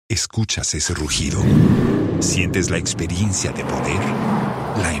¿Escuchas ese rugido? ¿Sientes la experiencia de poder?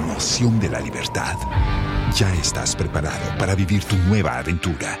 ¿La emoción de la libertad? Ya estás preparado para vivir tu nueva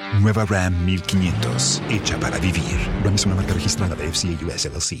aventura. Nueva Ram 1500, hecha para vivir. Ram es una marca registrada de FCA US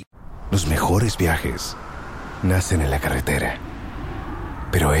LLC. Los mejores viajes nacen en la carretera,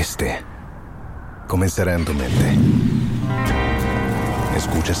 pero comenzará en tu mente.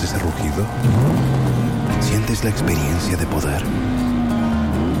 ¿Escuchas ese rugido? ¿Sientes la experiencia de poder?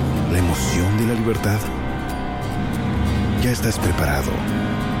 ¿La emoción de la libertad? Ya estás preparado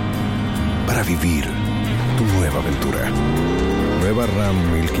para vivir tu nueva aventura. Nueva Ram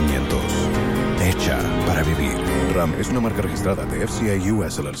 1500, hecha para vivir. Ram es una marca registrada de FCA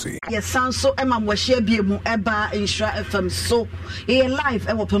US LLC. Sanso Emma Washia Biemu Eba Insura FM so e live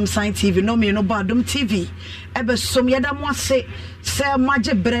e wopam sign TV no me no badum TV ebe som yeda mo ase se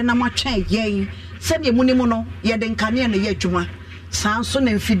maje bre na matwen yen se ne munimu no yede nkane na ye adwuma sanso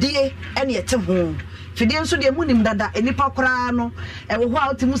na mfidie ene yete ho fidie nso de munim dada enipa kora no e wo ho a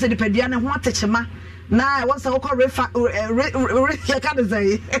otimu se dipadua ne ho atechema na wasa wo ko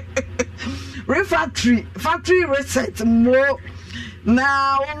factory reset mo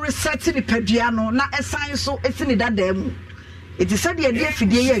na on reset ni padua no na esan so etini dada mu it is said the idea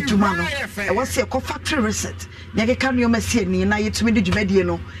fidie ye adwuma no e wasa ko factory reset nya ke kan yo masie ni na yetumi de dwumadie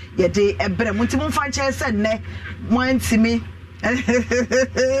no ye de ebre mo ntimo mfa nche se ne mo antimi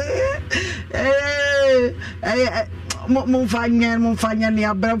mumfanya ni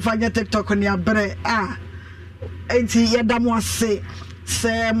abre mfanya TikTok ni abre enti yeda mo ase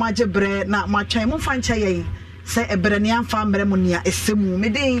se maje bre na matwan mumfancha yen se ebre ni amfa mbre mu nia esemu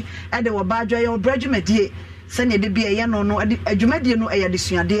medin e de wo badwa ye obrajumedie se ne de bia ye no adwumadie no e ye de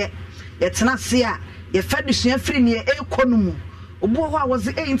suade ye tena se a ye fa de sua firi ne ekonomu obo ho a wo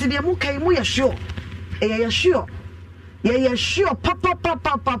ze enti de mu kai mu ye sure ye sure ye sure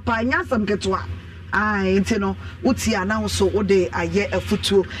papa nyasam ketwa enti no uti announce wo de aye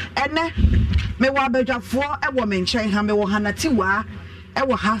afutuo ene me wa badwafo e wo menchen ha me wo hanatiwa e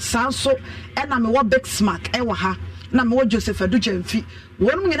wo ha sanso e na me wo big smack e wo ha na me wo Joseph Adujamfi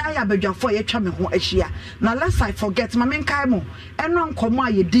wonum nyina ya badwafo ye twa me ho ahia na lest I forget ma menkai mo eno nkomo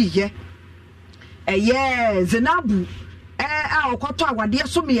aye di ye eye Zenabu a okoto awade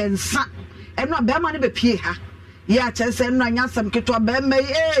so me ensa eno abema ne be pie ha ya chese eno anyasam ketwa be me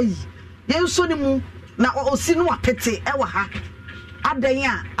yenso ni mu na osi no apete e wa ha adan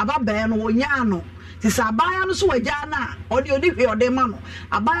a ababan no wonya no ti sa abaya no so wagya na odi hwe ode ma no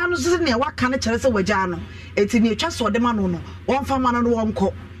abaya no so ne waka ne kere se wagya no eti ne etwa so ode ma no no won fa ma no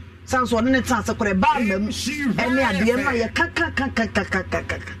wonko sanso one ne tan se kore ba mam ene ade no ye kaka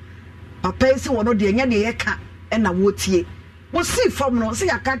papa isi wono de nya de ye ka e na wotie wo si fam no se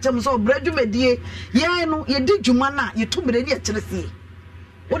yaka chem so bradwumedie ye no ye di dwuma na ye tumire ne kere se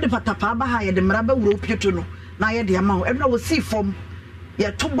wo de patapa ba ha ye de mra ba wuro pieto no na ye de ama wo e na wo si fam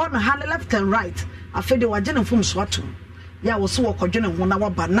ye to bon ha left and right afede wagene fom so ato ya wo so wokɔdwene ho na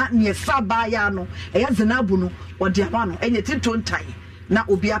waba na ne fa ba ya no e ya Zenabu no wo de ama no enye tinto ntai na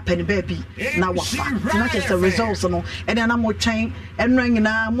obi apene baabi na wafa na kyese results no e na mo twɛn enro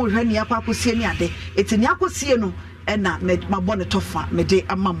nyina mo hwɛ ne akwakosie ne ade etini akosie no e na mabɔ ne tofa me de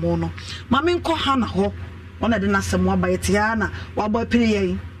ama mo no ma me nkɔ ha na hɔ ona de nasɛm aba yetia na wabɔ pini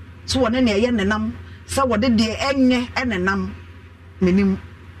yɛn so wone ne ye nenam sɛ wode de enye enenam menim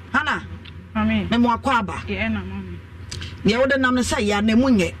hana amen me mo akɔ aba ye na mami ne wode nam ne sɛ ya na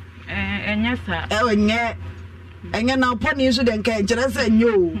munye enye sa enye na poni so de nka nkyerɛ sɛ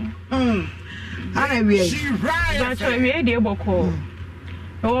nyo ana wie ba so wie de bɔkɔ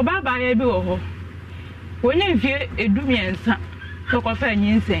o baba ya bi wɔ hɔ wonye mfie edumiensa to kɔfa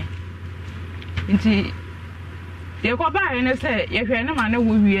nyinsen nti ye ko ba ye ne se ye hwe ne ma ne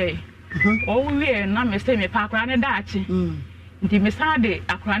wo wie o wie na me se me pa akra ne daachi nti me sa de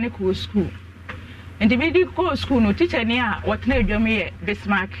akra ne ko school nti me di ko school no teacher ne a wotna adwam ye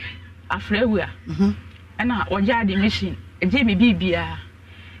Bismarck afrewua na oja de machine eje me bibia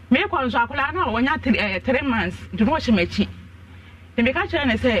me ko nso akra na wonya 3 months nti no hye nti me ka kire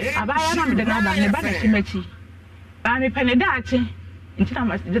ne se abaya na me de na ba ne ba na hye machi ba me pene daachi nti na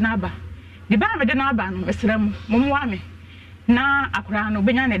ma de na ba di ba me de na aba no mesrem momwa me na akura no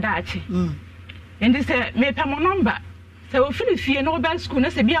benya ne daachi endi se me pe mo number se o fili fie no ba school na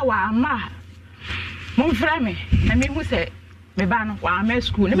se bia wa ama mo fra me na me hu se me ba no wa ama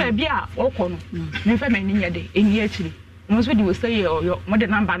school ne ba bia okọ no me fa me ni nyede eni akiri mo so di wo say yo mo de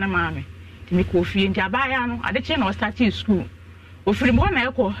number na ma me ti me ko fie nti abaya no ade che na o start school o fili mo na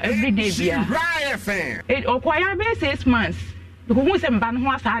ekọ every day bia e okoya be 6 months because mo se mba no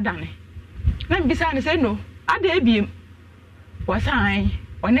ho asa adane na mbisa ne say no ada ebiem wasan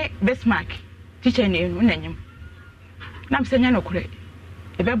one Bismarck teacher ne no nanyim na msenya no kure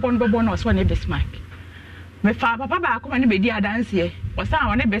e be bon no so ne Bismarck me fa papa ba akoma ne be di adanse e o sa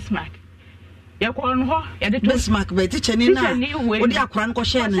one Bismarck ye ko no ho ye de to Bismarck be teacher ni na o di akora no ko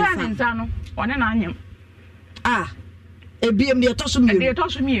share ne nsa no one na anyim ebiem de to so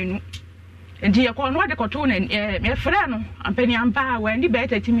mienu enti ye ko no de ko to na me frɛ no ampani ampa wa ndi be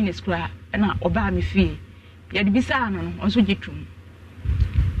 30 minutes kura na oba me fie ye de bisa no no so gitum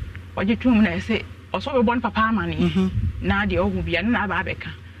na say also be born papa amani na de ogu bia na ba beka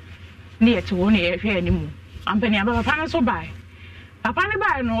ne ye to wo ne ye hwe animu ampani aba papa no so bai papa ne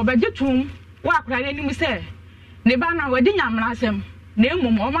bai no obagitum wa akra ne nim say ne ba na wadi nyamra asem na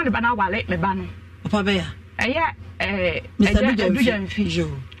emum o ma ne ba na wale me ba no papa be ya edu jamfi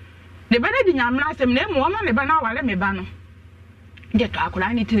ne ba ne di nyamra asem na emum o ma ne ba na wale me ba no de to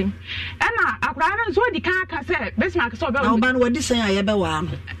akra ne tirim na akra no so di kan aka say Bismarck so be o ba no wadi sen aye be wa no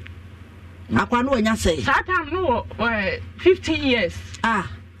akwa no anya say Satan no 15 years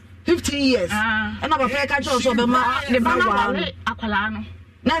 15 years na ba fe ka cho so be ma ne ba na wale akwala no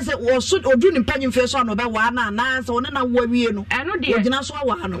na say wo so odu ni panyim fe so no be wa na say one na wo wie no eno de ogina so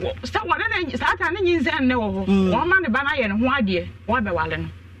wa no sa wona na Satan ni nzen ne wo ho wo ma ne ba na ye ne ho ade wo be wale no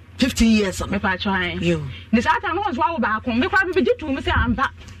 15 years me pa try ni Satan no so wa ba ko me kwa be gitu me say ampa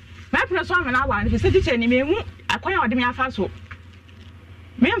me pre so amena wa ne se teacher ni me hu akwan ya ode me afa so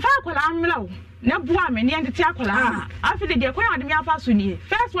me mfa akwala amlaw na bua me ne entete akwala afide de akwan ya ode me afa so ni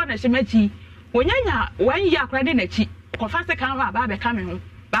first one na shemachi wonyanya wan yi akra de na chi ko fa se kan ba be ka me ho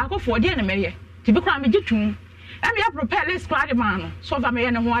ba ko fo de na me ye ti bi kwa me gitu am ya prepare list squad man so va me ye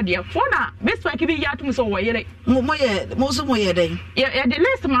ne ho ade fo na Bismarck bi ya tum so wo yere mo so mo ye den ya de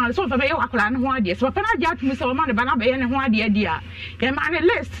list man so va me ye akwala ne ho ade so pa na ja tum so man ba na be ye ne ho ade dia ya man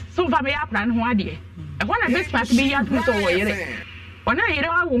list so va me ye akwala ne ho ade e ho na Bismarck bi ya tum so wo yere ona yere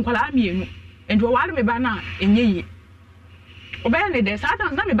wa wo nkwala amienu enti wo wale me ba na enye yi obey ne de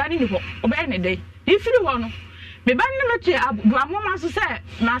Satan na me ba ni ho obey ne de ifiri ho no me ba ni me che do amoma so se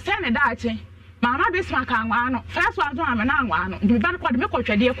na se ne da ache mama Bismarck anwa no first one so am na anwa no me ba ko de me ko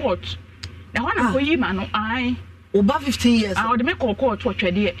twede court na ho na ko yi ma no ai oba 15 years o de me ko court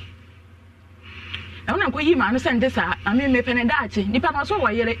twede na ho na ko yi ma no se ndesa ame me pene da ache nipa no so wo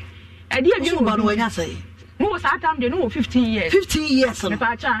yere e de abi no ba no wanya say no Satan de no 15 years no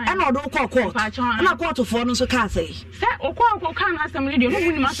and odo ko court na court for no so ka say o ko kan asem le de no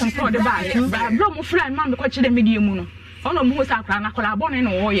mu ni masem for de ba bro mo friend ma me ko kire me de mu no ono mu sa akra na kola abone no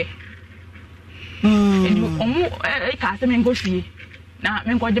wo ye omu ka asem ngo fie na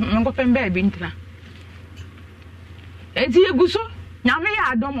me ngo pembe bi ntra eti eguso nyame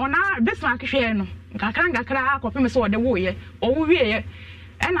ya adom ona Bismarck hwe no ngakra akopem se wo de wo ye o wo wie ye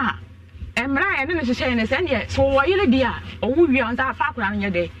na emra ya ne hyehyɛ ne sɛ ne so wo yele dia owu wi on sa fa akora no nye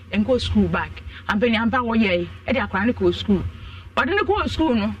de enko school back ampani ampa wo ye e de akora ne ko school ode ne ko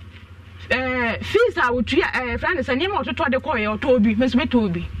school no fees a wo tua friend sɛ ne ma ototo de ko ye otobi meso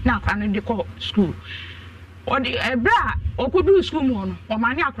betobi na akora no de ko school ode ebra okodu school mo no o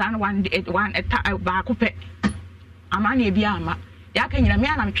ma ne akora no one ba ko pɛ amane e bia ama ya ka nyina me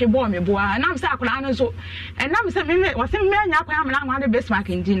ana metwe ball me boa na mse akora no so na mse me wo se me anya akwa amana anwa de Bismarck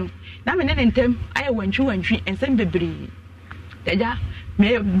ndi no na me ne ntem aye wantwi ensem bebri daja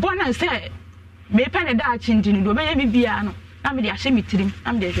me bona se me pene da achindi no do be me bia no na me de ahye mitirim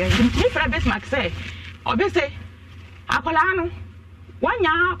na me de hwe me fra Bismarck se obi se akola no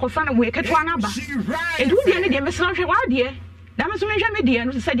wanya akofa na we ketwa na ba edu de ne de me sra hwe wa de na me so me hwe me de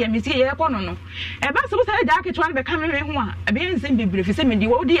no se de me sie ye ko no no e ba so se da ketwa na be ka me ho a e be ensem bebri fi se me de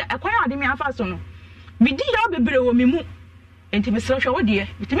wo de akwan ade me afa so no me di ya bebri wo me mu enti me sra hwe wo de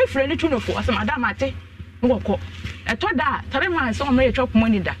me me fra ne tu no fo asem adam ate ngoko eto da 3 months so me chop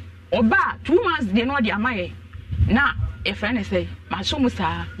money da oba 2 months de no de amaye na e friend ne say ma so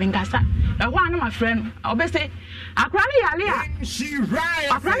musa me ngasa e ho ana ma friend obe say akra ne yale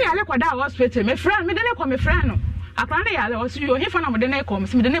a akra ne yale kwada hospital me friend me de ne ko me friend no akra ne yale o so yo hefa na mo de ne ko me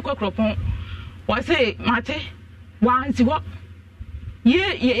de ne ko kropon o say mate wanzi wo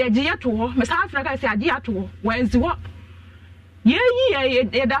ye je ya to ho me sa Africa say ade ya to ho wanzi wo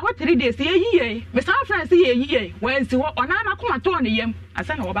ye da ho 3 days ye me sa France ye wanzi wo ona na koma to ne yam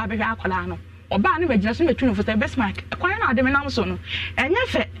asa na wo ba be hwa akola no oba ne magina so metu no for Bismarck kwan na ade me nam so no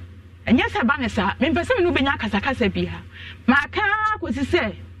enye se ba ne sa me pese me no benya kasa bia ma ka ko si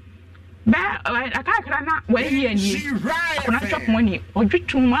se be akakra na wa ye ani akona chop money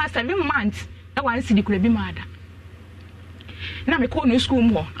odwutu ma 7 months na wan si di kura bi ma da na me ko no school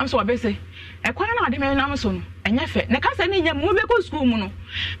mo am so obe se kwan na ade me nam so no enye fe ne kasa ne nya mo be ko school mu no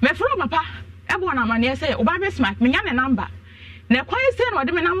me fro papa e bo na mane se oba Bismarck me nya ne number na kwai se no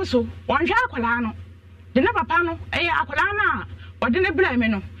de me nam so wonhwe akola no de na papa no akola na ode ne bra me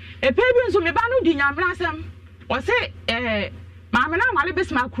no epe bi nso me ba no di nyamra asem wo se maame na amale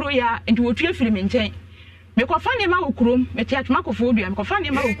besma kuro ya enti wotu afiri me nchen me kofa ne ma okurom me ti atuma kofo odua me kofa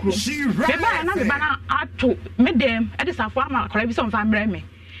ne ma okurom me ba na me ba na ato me dem e de safo ama akola bi so mfa mbra me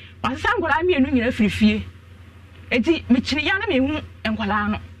wa se angola mi enu nyina firifie enti me chiri ya na me hu enkola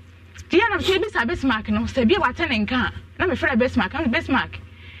no ti ya na me bi sa besma no se bi wa tene nka na me frɛ besma ka besma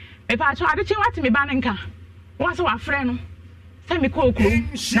me pa ato ade chi wate me ba ne nka wa se wa frɛ no se me ko okurom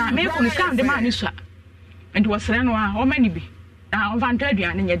na me ko ne scam de ma ni so enti wo sere no a o mani bi na on van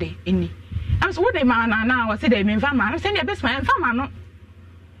aduane nye de eni am so de ma na wo se de me mfa ma no se ne besma mfa ma no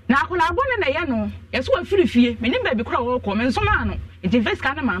na akola abone na ye no ye so afiri fie me nim ba bi kura wo ko me nso ma no enti invest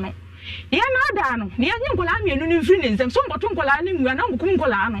ka na ma no ye na da no ne ye nkola mienu ni mfiri ne nsem so mboto nkola ni nwua na mbukum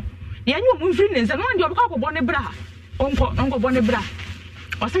nkola no ye nyu mu mfiri ne nsem no ndi obaka ko bone bra onko bone bra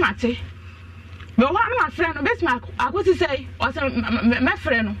o se mate me wo na ma frɛ no besma akosi sei o se me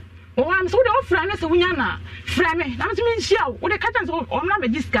frɛ no o am so de o frɛ no se wunya na frɛ me na me nhia wo de ka tan so o na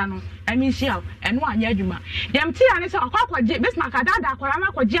magiska no ami nhia eno anya adwuma dem ti ane se akwaje besma ka dada akwara na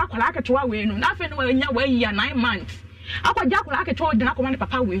akwaje akwara aketewa we no na fe no wanya wayi 9 months akwaje akwara aketewa de na komane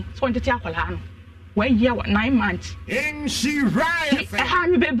papa we so ntete akwara no wayi 9 months in she right ha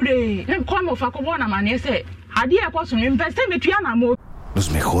mi bebre nem ko mo fa ko bona mane se ade e ko so mi mpese metua na mo. Los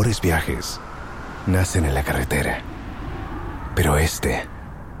mejores viajes nacen en la carretera, pero este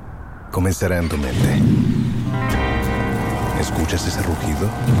comenzará en tu mente. ¿Escuchas ese rugido?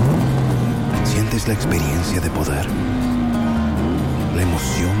 ¿Sientes la experiencia de poder? ¿La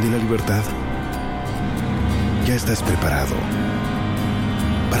emoción de la libertad? Ya estás preparado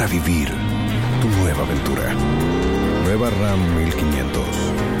para vivir tu nueva aventura. Nueva RAM 1500.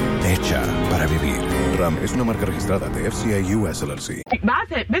 Hecha para vivir. RAM es una marca registrada de FCI US LLC.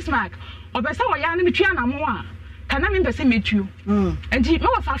 Base, Bismarck, o besa wa ya na mitwa na mo a kana me pese metuo enti me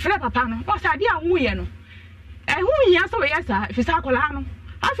wa fa frɛ papa no o sa de awu ye no hu ya so we ya sa fi sa akola no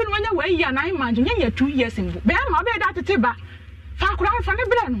afi no nya wa ya 9 months nya 2 years mbu be ma obe da tete ba fa akola fa ne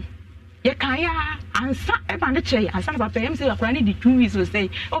bra no ye kan ya ansa e ba ne che ansa papa em se akola ne di 2 weeks so say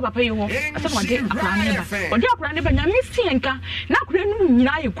o papa ye wo asa mo de akola ne ba o de akola ne ba nya mi sienka na akola nu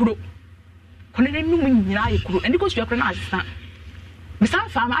nyina ye kuro kono ne nu nyina ye kuro eni ko su akola na asa bisa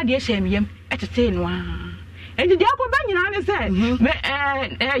fa ma de hye miyem etete no a enti dia ko ba nyina ne se me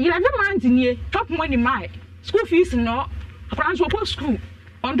 11 months nie top money my school fees no akran so po school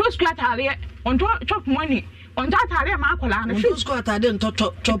on to school atare on to top money on to atare ma akola na on school atare on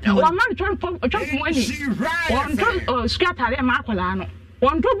top money one man top money on to school atare ma akola no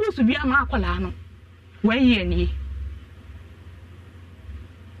on to bus bia ma akola no wan ye ni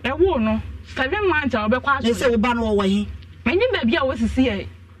e wo no 7 months a obekwa so se wo ba no wo hin meni ba bia wo sisi e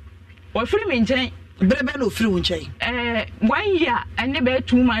wo firi me nchen brebe no firi wo nchen 1 year and be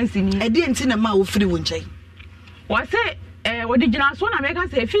 2 months ni e di enti na ma wo firi wo nchen wo se wo di gina so na me ka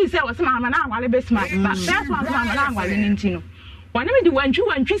se fi se wo se mama na anwale be smart ba se mama na anwale ni nti no wo ne me di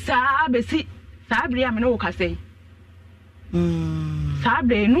wantwi saa be si saa bri am na wo ka se saa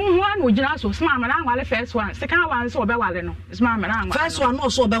bri no ho an wo gina so se mama na anwale first one second one so be wale no se mama na anwale first one no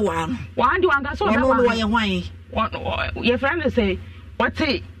so be wa no one di one ga so be wa no wo ye hwan your friend say what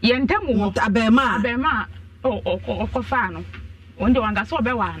say yentemu abema o fa no onde wanga so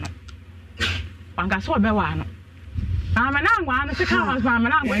be wa no mama na angwa no se ka wa mama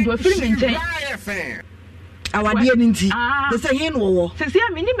na angwa ndo firi me nchen awade ni nti be se hin wo se se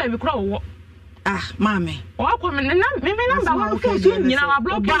me ni ba bi kro wo mame o ko me na number one ko so nyina wa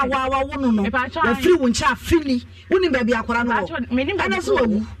block wa wo no wa firi wo ncha afini woni ba bi akora no wo ana so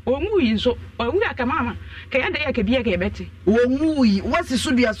wo mu yi so wo aka mama ka ya da ya ka biya ka beti wo mu yi wasi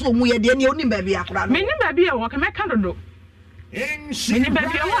so dua so mu ye de ne woni ba bi akora no me ni ba bi e wo ka me ka dodo me ni ba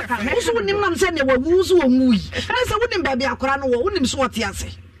bi e wo ka me so woni nam se ne wo wu so wo mu yi na se woni ba bi akora no wo woni so wote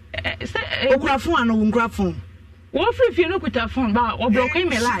ase okura fon ano wo nkura fon wo free no kuta phone ba o block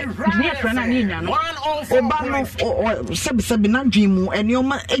me live ni e frana ni nya no o ba no sebi na dwimu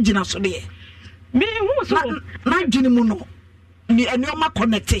enioma egina so de me hu so na dwimu no ni enioma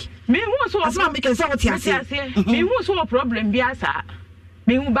connect me hu so asema me kan say what ase me hu so problem bi asa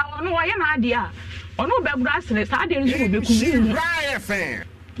me hu ba no wo ye na ade a ono be bra sere sa ade nso be ku mu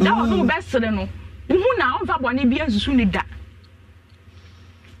da ono be sere no hu na on fa bone bi azusu ni da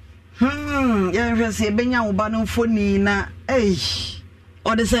ya rese benya wo ba no foni na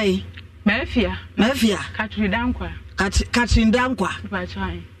o de say mafia Katrindankwa ba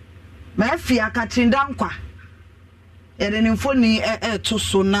chai mafia Katrindankwa ere ne foni to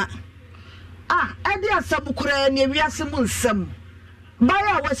so na e de asabukura ne wiase mu nsam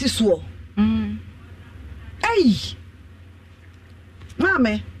Baya wasi so. Hey.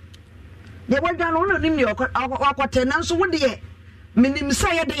 Mame. Ye wadwa no nim ne akwate nanso wo de minim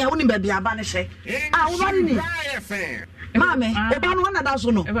say ye de ya woni ba bia ba ne hye. Wo ba ni. Mame, oba no na da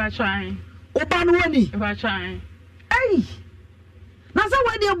so no. E ba try. Oba no woni. E ba try. Hey. Na sa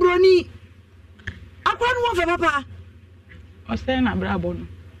we de broni. Akwa no wo fe papa. O say na brabo no.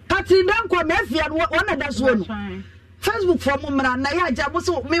 Katinda nkwa mafia no na da so no. Facebook for mumra na ya ja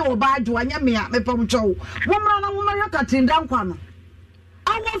so me wo ba adwo anya me a me pam chow. Mumra na mumra katinda nkwa no.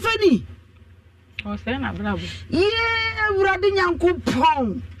 Awo fani. O say na brabo. Ye urade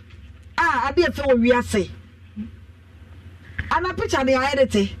nyankopon. Ade efe wo wiase. Ana picture ne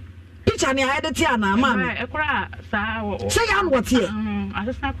ayedete. Picture ne ayedete ana ma. E kura sa wo. Say ya no wote.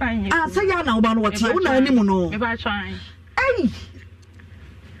 Asesa kwa nyi. Say ya na wo ba no wote. Wo na animu no. Me ba try. Hey.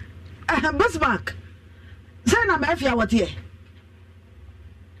 Bismarck. Say na mafia wote.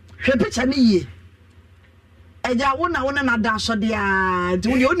 Hwe picture ne yie. Eja wo na da so de a.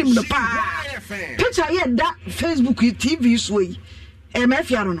 Wo ye onim no pa. Picture ye da Facebook TV so yi.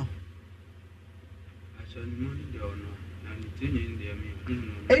 Mafia no.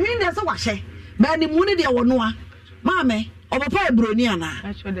 Eni nde so wahye ba ni mu ne de wo no a maame obapa ebroni ana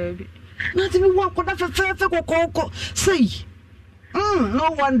Acho da bi na ti bi wo akoda fefe kokoko say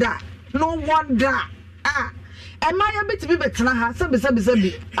no wonder emaya beti bi betena ha sabi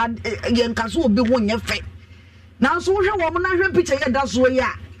yen kaso obi ho nye fe na so hwe wo na hwe picture ye da so ya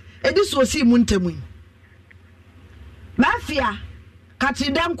edi so si mu ntemu mafia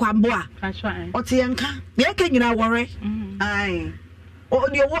katida nkwambo a ote yenka ye ka nyina wore ai o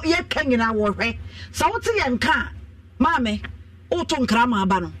de wo ye ka nyina wore sa wote yenka maame o to nkra ma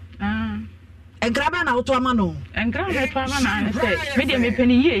aba no enkra ba na woto ama no enkra be to ama na ne say me de me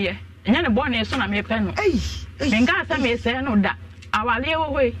pani yie ye enya ne bone so na me pe no menga sa me se no da awale wo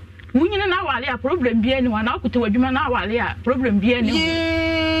hoi munyina na awale a problem bia ni wana akuta wadwuma na awale a problem bia ni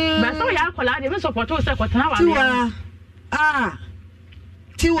ba so ya akola de me support o se kwotana awale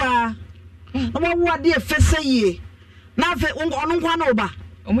tiwa omo wo ade efese yie na fe ono nkwa na oba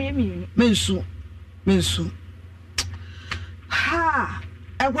omoye mi mensu ha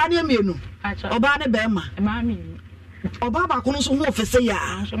ekwa de mienu oba ne be ma mi oba ba ko no so ho ofese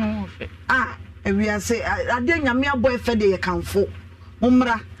ya so no ofe ewiase ade nyame abo efe de ye kanfo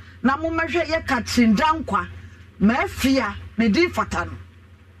umra na momehwe ye ka tindankwa mafia me di fata no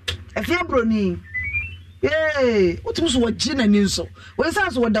efia broni utum so wagina ni nso we sa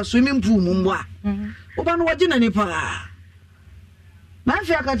so wada swimming pool mu mbo a oba no wagina ni pa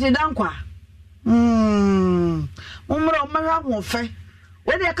mafia ka tindankwa umra omehwa ho fe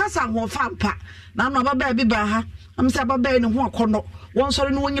we de kasa ho fa mpa na no baba bi ba ha am se baba ni ho akono won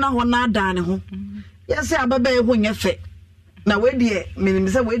sori no nyina ho na ada ne ho yes ababa ho nyefe na we de minim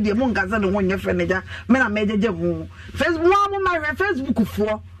se we de mo ngaza ne ho nyefe ne ja me na mejeje ho Facebook mo ma Facebook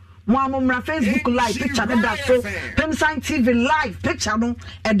fo mo amomra Facebook live picture ne da so Pemsan TV live picture no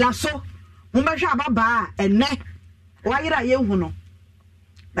e da so mo ma hwa ababa ene wa yira ye hu no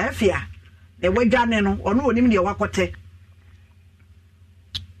ba fia e wadwane no ono onim de wakote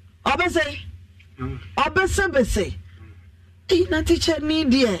obese na teacher ni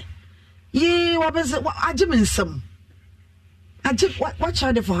dear ye obese ajimensem what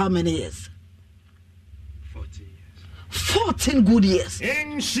child for how many years 14 good years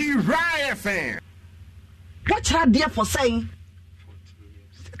in Shiraya fan what child there for saying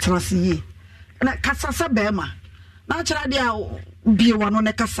 14 years trust na kasasa bema na child there bi wano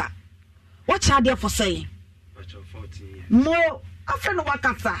ne kasa what child there for saying 14 years mo after no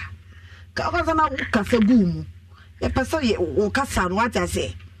wakasa ka na kasa gumu e pesa ye o kasa no what I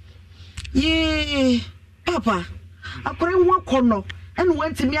say ye papa akore ho akono ene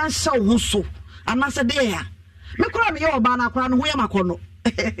wanti mi anhya wo so anase de ya me kura me ye oba na akora no ho ye makono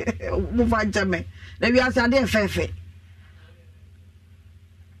mo fa jame na wi asa de fefe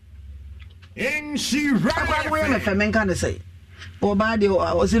in Shiraya akora we me fe men kan say oba de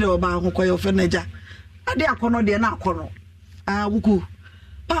o si de oba ho koyo fe naja ade akono de na akono wuku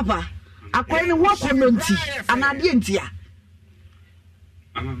papa akora ni ho akono nti anade ntia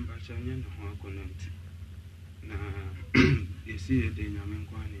amamba chanya no ho akono nti na esi de nyame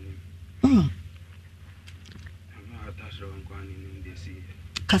nkwani ni ama atasho nkwani ni desi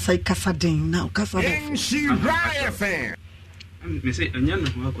kasa den na kasa in Shiraya fan me say anya no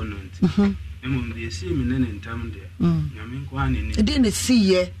ho akono nti emom de esi mi nene ntam de nyame nkwani ni de ne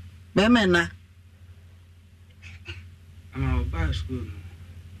siye be mena ama oba school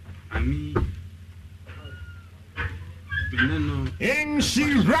ami meneno in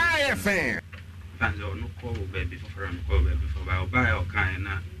Shiraya fan depends on no call baby for a call baby for buy or kind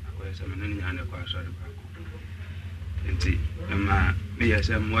of some and a question. And me as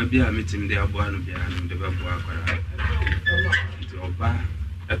I'm more be a meeting there, one behind the babu.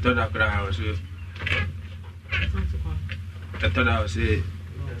 I thought I was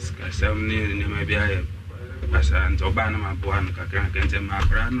some near maybe I was an Obama one can my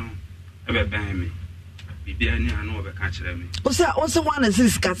grano ever bang me. Be any I know over catch me. Also, one is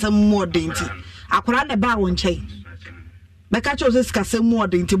this got some more dainty. I could run a bow and chain. The catch was this got some more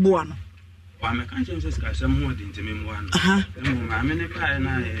dainty one. Why, my conscience has got some more dainty one. I'm in a pie and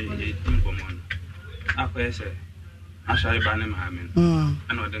I think for one. I say, I shall ban him,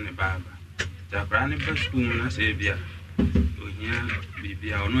 and not in a barber. The granny best spoon, I say, beer.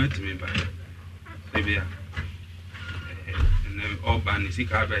 Be our note to me, but maybe and then all ban is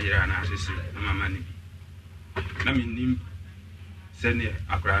sick out here and I say, my money. I mean, send it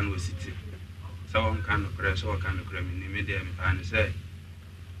a grand city. So one kind of crash or kind of cream in the medium and say,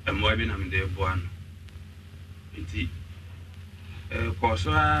 I'm wiping them in the one. Indeed,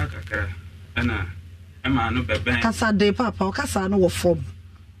 Corsoa, and a man of the bank. Cassa de papa, or Cassa no form.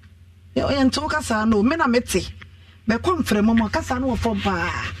 You ain't talk Cassa no, men are metty. Be come from Mama Cassa no form.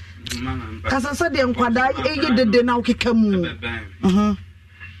 Cassa said the Enquada, the now kikamu.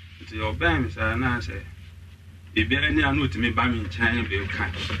 To your banks, and I say, if there any are not to me, Bam in China, be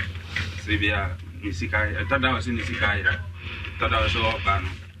kind. Sibia, Nisikai, I thought I was in Nisikai. Thought I was all ban.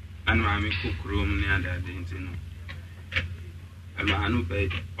 And my cook room near that didn't know. A man who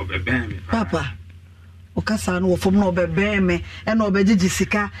paid of a bam, Papa. Ocasa no from no beme, and no beji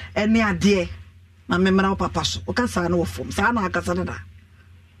Jessica, and near dear. My memory papa, Ocasa no from Sana Casada.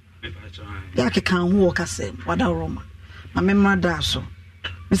 Yaki can't walk a same, what a Roma. My memory does so.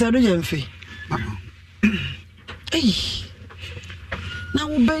 Mr. Dujenfi. Eh.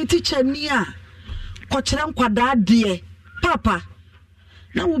 Now, obey teacher near. Coachram quadra dear. Papa.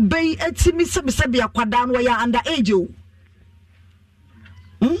 Now, obey at Timmy Sabia quadan where you're under age.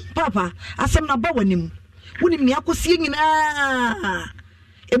 Papa, I said, I'm not him. Wouldn't me, I could sing in a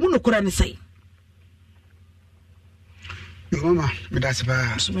monocoran say. Your mamma, that's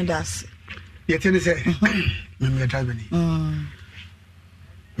bad. That's yet, you say, Mamma Tabany.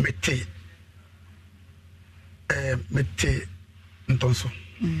 Mete Ntonso.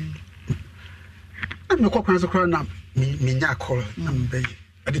 I'm not quite a crown up, me, call, bay.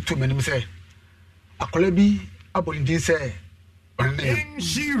 I did 2 minutes say. A collaby, a boy didn't say.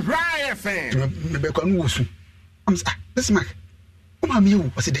 She Raya fan. Maybe I can woo. This Mac. Oh, my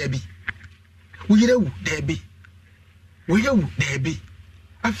mew was a Debbie. We know, Debbie. We know, Debbie.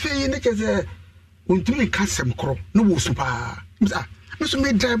 I feel you make as a won't do me custom crow. No super. Mr.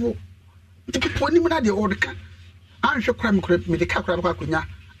 May drive. The people in the order can. I'm sure crime crept me the Cacacunya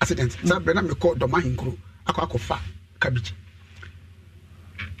accident. Sabrina me called the mine crew. A quack of fat cabbage.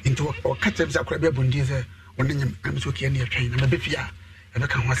 Into or catches a crab bundies. I'm so keen near train. I'm a bit fear. And I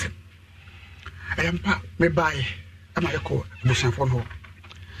can't watch it. I am pa, may buy. Am I a call? Mission for no.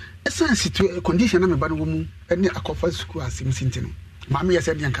 A sense to condition. I'm a bad woman. And a coffee school as Sim Sintino. Mammy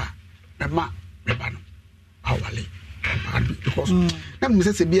said Yanka. And ma, a ban. How I because now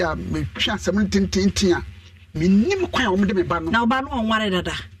Mrs. Bia may chance 17 tia. Me nim kwa me de ba no. Na ba no on ware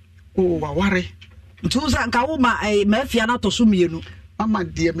dada. Oh, wa ware. Ntuza nka wo ma mafia na to so mienu. Mama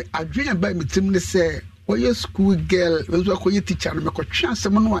de me adwen ba me tim ne say oye school girl, we zo akoye teacher no me ko chance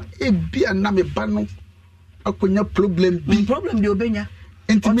no a e bia na me ba no akonya problem bi. Problem de obenya.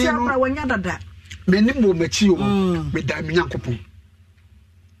 Enti me no wanya dada. Me nim wo machi o. Me da me nyankopon.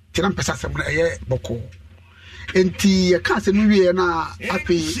 Tiram pesa sem na eye boko. Enti ka se no wie na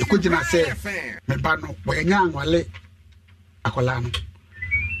afi ekogina se me ba no bo enya anwale akola no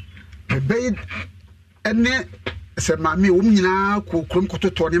me be ene se ma mi wo nyina ko krom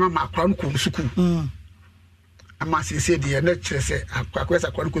kototo ne ma akora no ko suku ama se de na kire se akwesa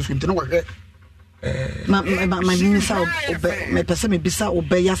akora no ko suku ntino wahwe ma ni sa obe me pese me bisa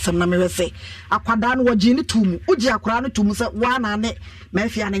obe yasem na me wese akwada no wogi ni tumu ugi akora no tumu se wa na ne ma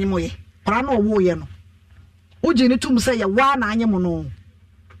afia na nyemoye akora no wo ye no uji ni tum say ya wa na anye mo no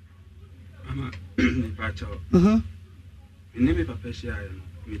ama ni pacho ni me papa sia no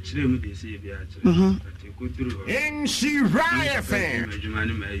me chire mu de se bia chire ati ko duru in she Raya fan adwuma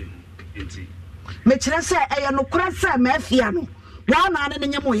ni mai enti me chire say e no kura say ma afia no wa na ne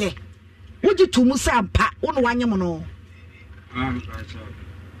nye mo ye uji tum say ampa wo no wanye mo no pacho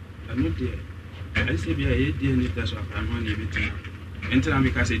anu de ai se bia ye de ni taso afra no ni bitima enti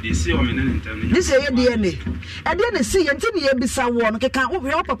because they see o menen ntem this say DNA e DNA see enti ne ye bisa wo no keka wo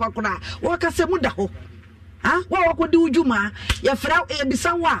hwe papa kona wo ka se mu da ho ha wo ko di ujuma ye fra e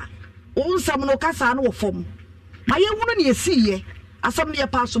bisa wo a unsam no kasa no fom ma ye hunu ne esiye asam ne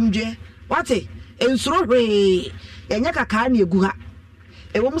pasomdwe wate ensuro hwe enya kaka na egu ha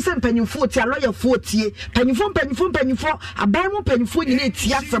ewo mse mpanyimfo ti aloyefo tie panyimfo aban mu panyimfo nyina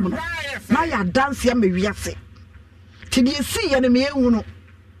eti asam no na ya dance ya mewiase ti de esiye ne me hunu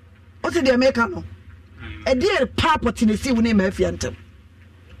o ti de America no e de papa ti ne si wu ne ma afia ntem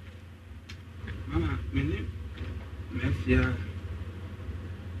mama me afia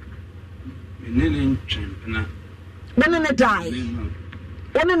Nene champana. When ne die.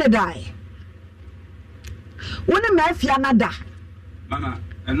 When a mafia nada. Mama,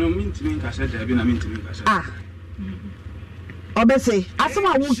 I know mean to me cassette, I've been a mean to me cassette. Ah. Obese,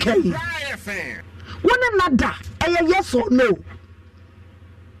 asoma who can. When another, yes or no.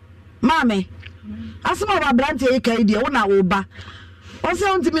 Mammy, asoma Branty Kadia, one hour. Also,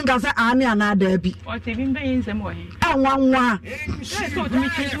 on to me cassa Annie and I derby. Or even being some way. And one. So to me,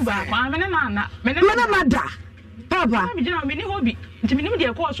 you back, Mamma, Papa, I don't mean hobby. To me,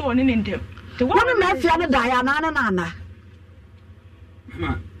 the course on in him. To one of my fiana Diana Nana.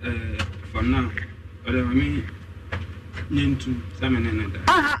 Mama, for now, whatever me, into salmon.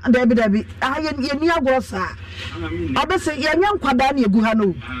 Ah, Debbie, I am near Gossa. I bet say young Quadani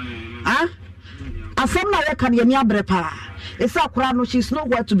Guhano. Ah, I some now can you near Brepa. It's a crano, she's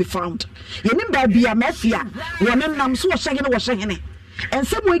nowhere to be found. You need be a mafia, one and I'm so shaking or shaking it. And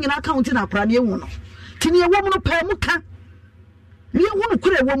some way in accounting a cranium. Tinia woman of Permuka. Me one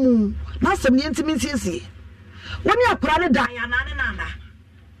could a woman, not some intimacy. When you are proud Diana,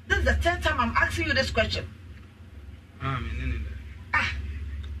 this is the third time I'm asking you this question. Another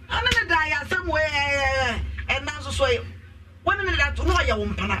Diana somewhere, and now so one of that to know your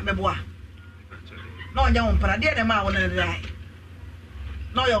own panat. No, young Paradia, the man will die.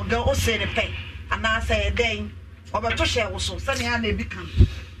 No, your girl say the pay, and I say a day, or to share also, Sunny and they become.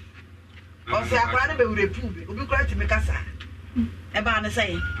 Or say, I can't be reproved, will be glad to make us about the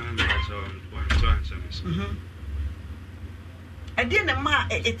same. I didn't ma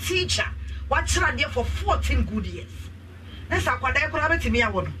a teacher, what's her idea for 14 good years. That's a quadra to me. I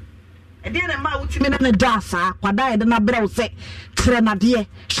would. I didn't ma with me in a dasa, quadra, and a brow say, Trenadia,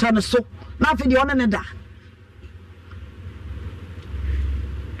 Shana so. Nothing the honor da.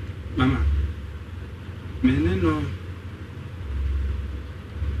 Mama, me no.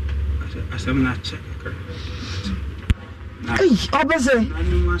 I am not check. Hey, obviously. I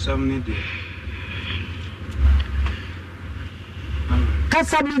know some need.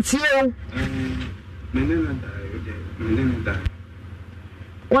 Casamity. Men die.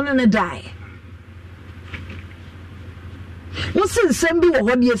 One in a die. What's in Sembi or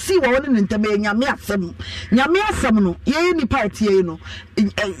what you see one in the Yamiasam? Yamiasam, ye any party, you know.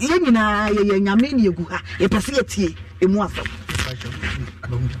 Yenina, Yamini, a passity, a morsel.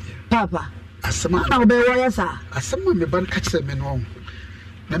 Papa, as some now be wires are. As someone may ban catch them in home.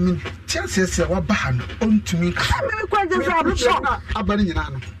 I mean, chances are banned on to me. I'm quite a shot.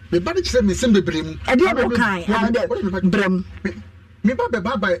 Abaninano. The body said me simply brim. I didn't kind. Brim. Me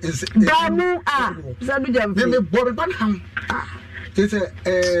baba is Damu Zabijam. Me Bobby Banham. It's a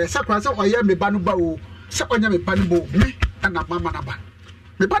Sakras or I am a Banuba, Sapanya me Panibo, me and a Mamma Naba.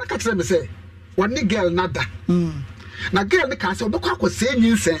 Me Banaka me say, one girl nada. Na girl the castle, the cock was saying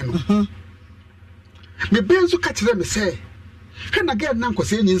insane. Me Benzo catch them say, and a girl Nanko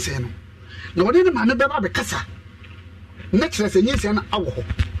saying insane. No, didn't man about the casa. Next as a yes and hour.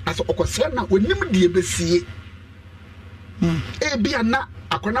 As a concern, we never did see. Be a na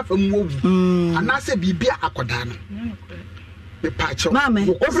akona from movie, and I say be a codano. The patch of Mammy,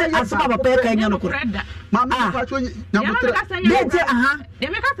 also as Papa Peck and Yanocreda. Mamma, they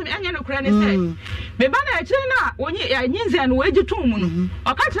make us an annual credit. Bebana China, when you are Yins and wage to moon,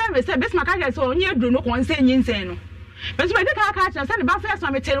 or catch them, said Miss Macaca, so near do no one saying Yinsano. But when the car catch and send about first, I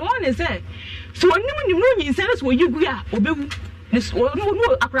may tell one is say, so when you know Yinsans, will you agree? This will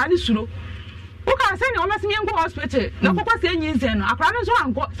no a credit solo. Who can send almost me and go hospital? No, Papa saying you then. I promise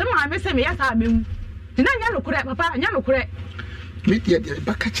one got some. I may say, yes, I mean, did I know correct, Papa? And you correct. Meet the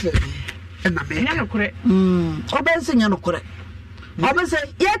back at and I may not correct. Obey, you know correct. Obey,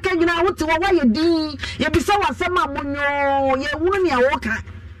 say, yeah, can you know what to why you do? You be so as some when you wouldn't your walker.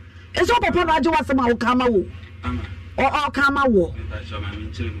 It's all Papa, I do want some will come out. Or I'll come out.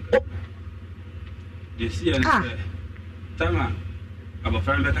 This year, Tama, about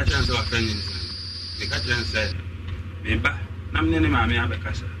friend back at chance of a friend. The captain said, Meba, I'm near my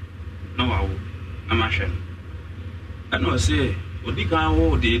Abacasa. No, I'm a shame. I know, say, Odika,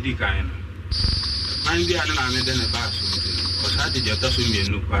 oh, the Edicine. Mind the other man than a bathroom, but how did you touch me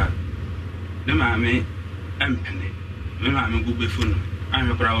in Lupa? The mammy, and penny, the mammy go before.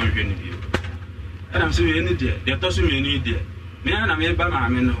 I'm a crowd of you. And I'm saying, there doesn't mean any dear. Me and I may buy my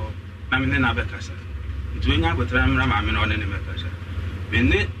men, I'm in another casa. Doing up with Ram I'm on any casa. We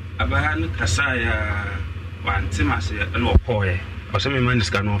need a bahan Casaya, one Timasi, a low boy, or some man is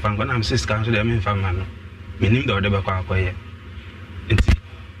going off and when I'm sister to them in Famano. Meaning the other quiet.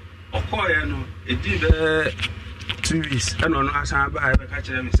 Or Coyano, it did 2 weeks, and on us, I buy a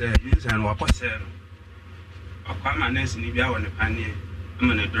catcher and say, Yes, and what was there. Or come my nest in the hour on the panier. I'm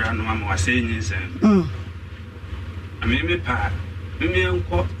going to drown Mamma was saying, Yes, and I may be part. Me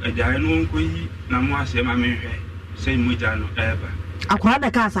uncle, a giant uncle, Namwa say, Mammy, say Mujano ever. I quite the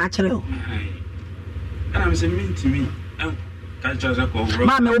cast actually. And I'm saying to me, catch us a call.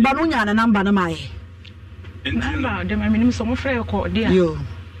 Mamma, Banunya and number of my. Number, the minimum some frail called dear. You.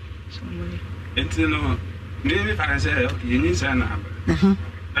 It's no, maybe if I say, okay, you need a number.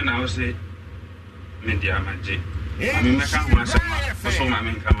 And I will say, Media Magic. I mean, I can't answer my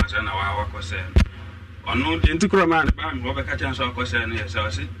main cameras and our concern. Or no, the Inticroman, Robert Catchans or concern, yes, I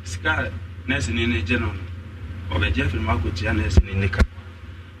said, Scar, nursing in a general, or the Jeffrey Margaret, nursing in the car.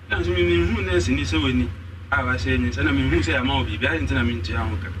 That's mean who nursing is so winning. I was saying, and I mean, who say I'm all be very intimate in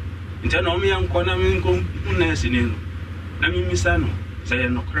Tianka. In Tanomi and Conamin, who nursing in. I mean, Miss Anno, say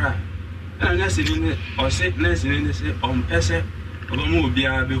no cry. And nursing in it, or say nursing in it, on Pesse, or move be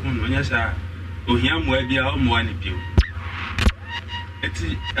a big one, yes, I. Him will be our money pew. It's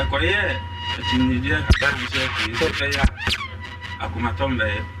a quiet, it's in the dear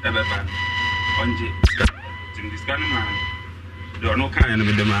Akumatombe, ever ban. On this kind of man. There are no kind of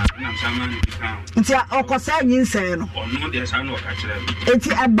the man, and some man to count. It's a Ocosan insane. Or no, there's no catch them. It's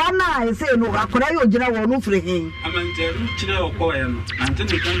a banner, I say, no, I could have general no for him. I'm in the Chile or Coyan, until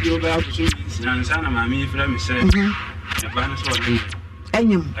you can go back to Susan and Sana, my friend, say, the banner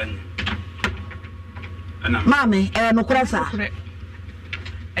and you. Mammy, no crassa.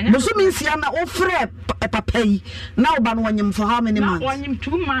 Musumin Siana offer a papay. Now, ban for how many months?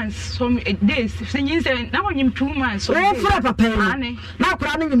 2 months, some days. Saying, now 2 months. Oh, for a papay. Now,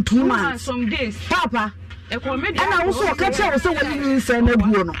 crowning him 2 months. Some days. Papa. And I also catch her so what you say, no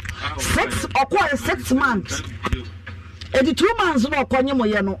buono. 6 or quite 6 months. 82 months, no,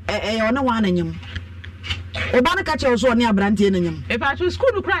 Conyamoyano, on a one in him. Obana catch also near Brantin in him. If I to school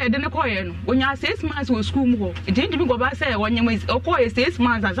to cry, then a coin. When you 6 months will school more. It didn't go by say when you was a coy 6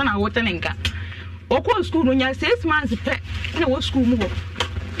 months as an hour tenenka. Or call school when you 6 months pet and it was school more.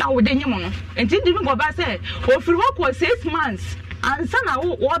 Now with any mono. And didn't go by say, or if you walk was 6 months and son, I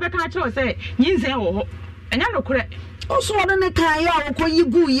will the catcher say, Yin and I know correct. Also, I don't know you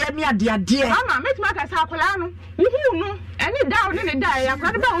go yet near dear. Mamma, make my Casacolano. Who know? Any down in the die. I've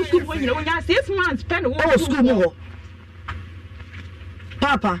got about school when you have 6 months spend over school more.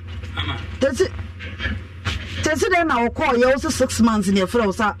 Papa, that's it. That's it. Then I'll call you also 6 months in your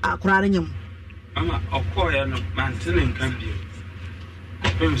froze are crying him. Mamma, I'll call you man telling can be.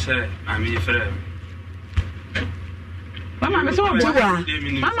 Come say, I'm your friend. Mamma, so Mamma,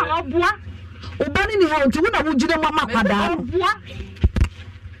 Obani ni how to win a wood mama quadra.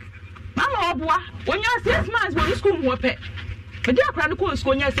 Mamma, when you're 6 months, when you school more pet. But you are crying to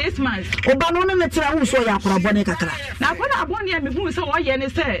school 6 months. Obano, let's say, who saw ya for a bonica. Now, when I born here, who saw what you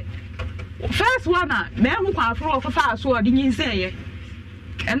say. First one, man who can't throw off a fast sword, didn't you say?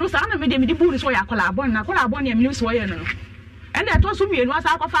 And no son of me, the boots where I call a bon, I call a bonny and news way. And that was me and was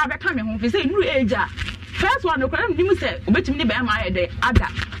our father coming home. He said, new age. First one, the crime you said, which me by my day, Ada.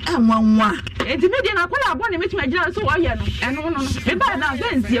 And one. It's immediate. I call a bonny, which my jealous so I and no, maybe now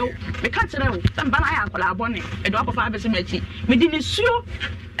then, the catcher, some banana call a bonny, a drop of 5 cemetery. Me didn't sue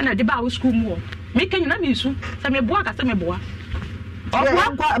and a debauch school more. Making you miss you, some boy, some boy.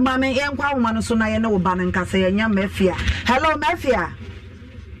 Oh, Mammy, and Quaman, so I know Bannon Cassay and young Mafia. Hello, Mafia.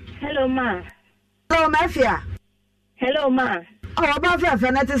 Hello, ma. Hello, Mafia. Hello, ma. Oh, about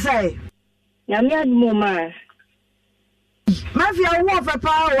Fennet to say. Yamia Muma. Mafia wolf a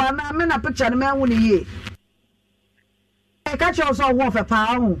power, and I'm in a picture of the man with ye. I catch also wolf a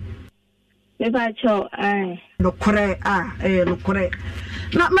power. If I show, I look correct. Look correct.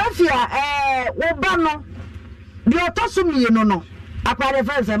 Not Mafia, Obano. The autosum, you know. I quite a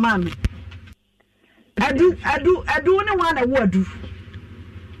first, mammy. I do only want a word.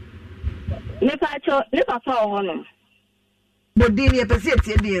 If I show, if I saw one. But dear,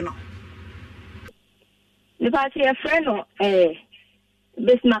 you know. If I see a friend or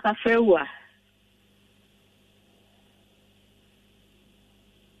Bismarck a frewa.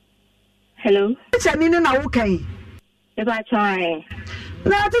 Hello? It's a meaning now, okay. If I try.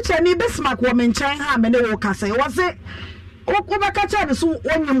 Now, teacher, any Bismarck woman trying ham and the walker say, was it? Oh, go back at you, so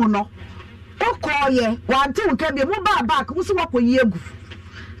when you know. Oh, call ye, 1 2 can be more back, who's what will you?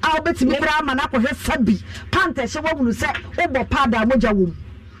 I'll bet me grandma na ko sabi pante she wo nu se obo pada moja wo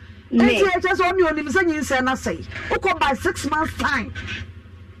enti just on you nim se nyin na say uko by 6 months time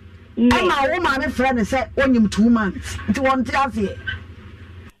Emma wo ma me friend say onyim 2 months nti won ti afie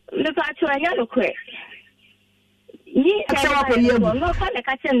me pa cho anya no kwe ni se no fa le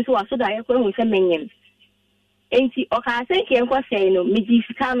ka chem so aso da ye ko hu se menyem enti o ka se ke enko sei no me di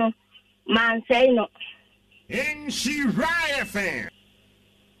sika no man sei no in she riot fan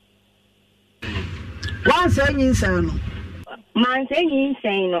one say nyin say no man say nyin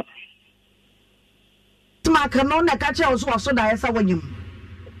say no ma ka no na ka che o so aso da ye sa wonyim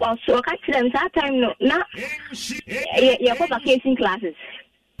so ka chem that time no na ye ko vacation classes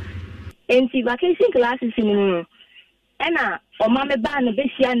enti vacation classes ni ena o ma me ba no be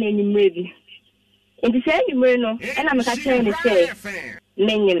hia na enimre bi enti say enimre no ena me ka chem ni say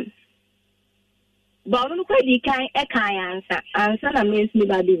menyem ba no ko di kan e kan ansa na me nsi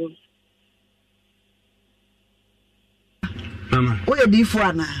ba bi mama o ye di fu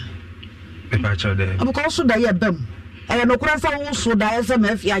ana me pa cho de abko so da ye bam e no kura sa wo so da ye se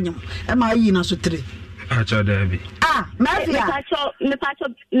ma fi anyam e ma yi na so tre pa cho de bi ma fi me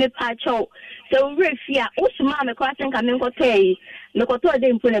pa cho so we fi a o so ma me ko asenka me ko tei me ko to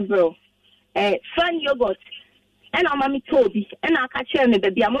de mpone bro fan yogurt and o ma mi tobi and aka chere me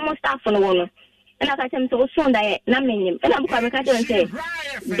baby amomo staff no wono and aka chere me so so da ye na menyem and am ko me ka chere say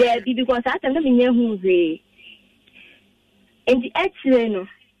there be because I tell me nya hu we and the actually no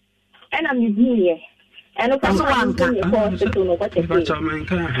and I'm here and of course one can no what the but man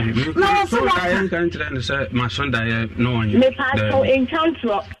can so I can try to say my son da no one me pa so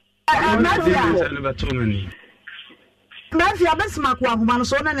encounter never too many Mafia besma kwa kuma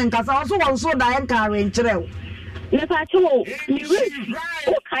so na nkasa so won so da enka renkyerɛw me pa so me read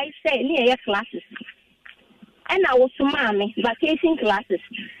o kai say ni e classes and I was mommy vacation classes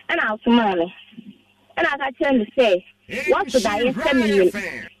and I was mommy and I got tell me say what should I say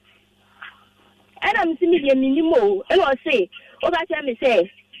and I'm seeing the minimum and I say o got tell me say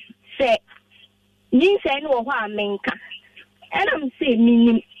you say no wa menka and I'm saying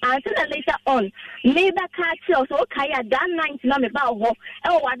minimum until later on maybe catch us okay at that night na me ba ho e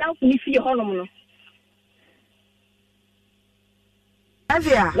wa dan fu ni fie honom no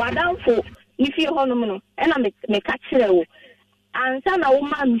Avia wa dan fu ni fie honom no e na me catch wo ansa na wo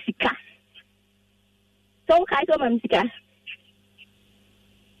ma misika so kai to ma misika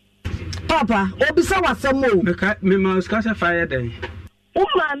Papa obisa wasem o me ma skasa fire den wo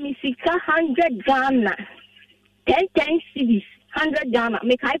ma misika 100 Ghana 10 cedis 100 Ghana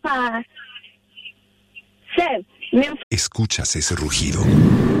me kai pa Escuchas ese rugido.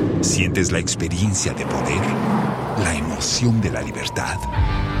 Sientes la experiencia de poder, la emoción de la libertad.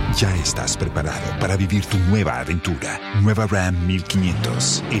 Ya estás preparado para vivir tu nueva aventura. Nueva Ram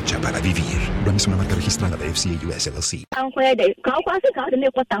 1500, hecha para vivir. Ram es una marca registrada de FCA US LLC.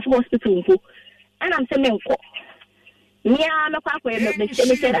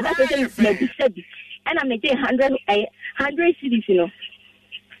 And I'm making 100 cities, you know.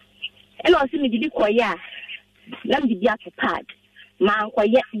 And also, me did it let me be at the pad. Man,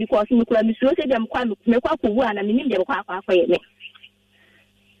 quiet because you could have said them quite make up for one. I mean, they're quite quiet.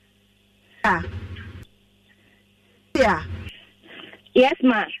 Yeah. Yes,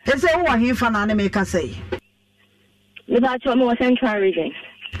 ma. They say, oh, I hear from an America say. Without your more central region.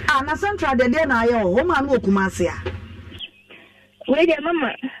 Na central, the day I owe, home and Mokumasia. Wait,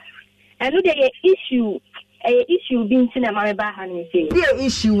 mama. I know the issue being seen at my bar, honey. The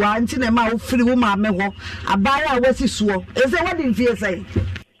issue one in a mouth free woman, a buyer was his swore. Is that what did you say?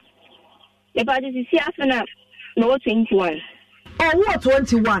 If I just see after now, no 21. Oh, what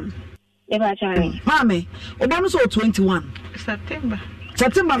 21? If I try, Mammy, Obama so 21.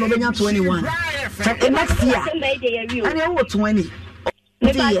 September, no 21. Next year, and you were 20.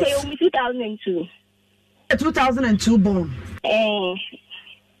 If I say only 2002. 2002 born.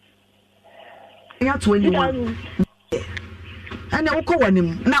 You're 21. And I will call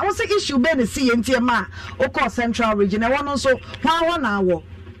him. Now, what's the issue? Ben, see, and Tiama, or call Central Region. I want also 1 hour.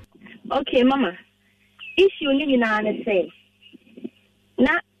 Okay, Mama. Issue, you know, I say.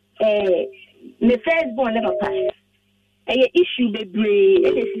 Not the first born never pass. A issue, the brave,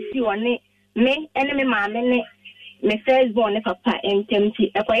 and the issue on it. Me, enemy, mamma, me first born never pass, and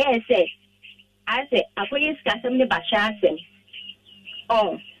tempty. I say, I put you scatter me by Shassen.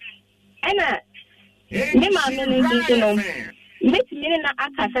 Oh, and me mamma, make me na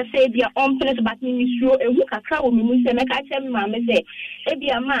akasa say bia on place but me sure e wu kakra wo me mu say make I tell me mama say e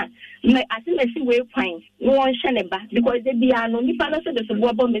bia ma me asemesi we kwan no won hye ne ba because e bia no nipa no so de so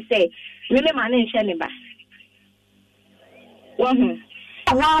bo me say me ma na hye ne ba wo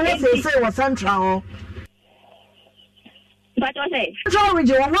Why say was central? But I say, sorry,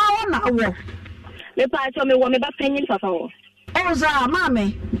 one hour. The part of me want me back penny for all. Oh, sir,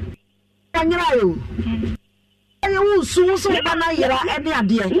 mammy. Can you? You soon so banana any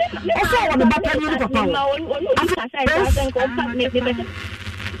idea. Also, on the back penny for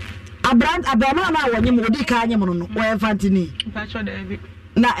Abraham, when you would decline where Fantini.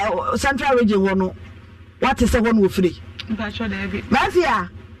 Now, Central Region one. What is the one with free? Mafia,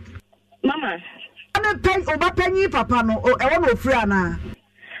 Mama. I'm a pen over penny, Papa, no, or I want free now.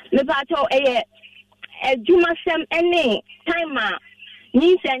 The battle a Juma Sam any timer.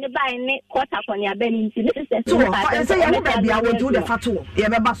 Needs any buying it caught up on your belly. So I say, I will do the fatu, you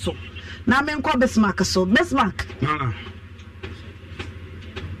have a bustle. Now, I'm called Bismarck, so Bismarck.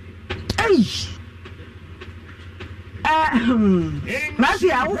 Hey,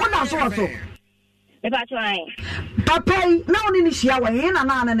 Mafia, what else also? If I try, Papa, now in the shower, in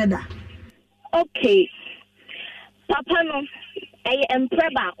another. Okay, Papa, no, I am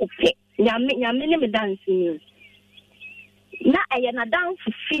preba, okay, Yamin dancing. Now I am a dance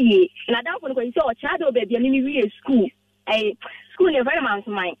for fee, and I don't want to go to a child baby, and me school. A school near very much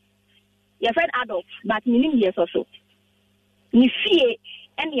mine. Your friend adult, but meaning years or so. You fee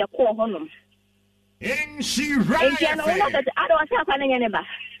and your core honor. And she right. I don't have any neighbor.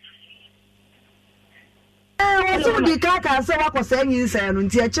 So the car say what was saying is saying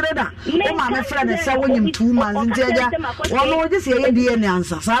Chireda. Oh, my friend is selling him 2 months in Jaja. One more this year, the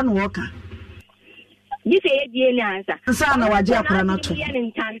answer, son Walker. This is the answer. Son, I just cannot.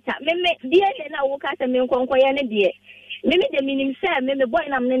 Maybe dear, and I walk out and me conquer any dear. Maybe the meaning said, maybe boy,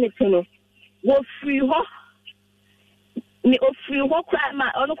 I'm in it to know. Go free ho. Me of free ho cry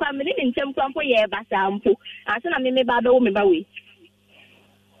my own family in some company, Basampo. I said, I may be bad over me by way.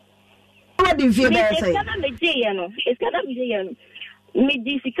 What do you feel? It's gonna be me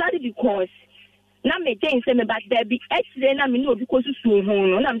difficult because now me change me but there be accident I mean no because to school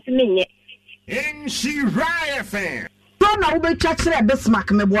home I'm saying it. In she right fan. Don't know be church there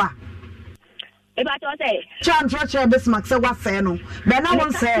Bismarck me boy. If I say Chan church Bismarck say what say no. But now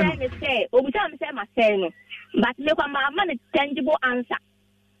one say obi time say my say no. But me kwa mama a tangible answer.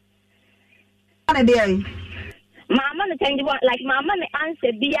 Ana dey. Mama a tangible like mama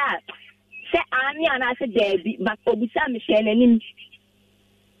answer be say ani and I said Debbie, but Obisa Michelle and him.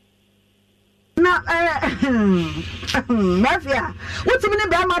 Now, Mafia, what's the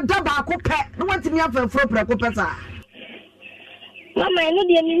meaning of my double pet? What's me up for Propesa? Mamma, I know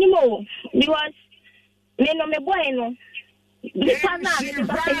the anymore because men on the bueno. The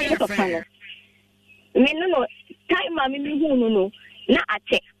father, men no time, mammy, who no, not a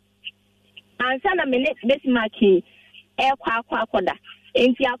check. And son a minute, Bismarcky, air quaquacoda.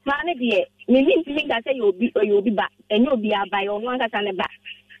 And your planet, dear, me mean to think I say you'll be back, and you'll be by your one at the back.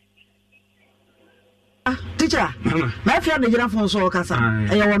 Teacher, my friend, the General so Cassa,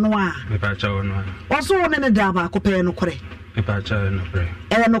 and you want one. If I show no, also one in a daba, cope no core. if I show no pray,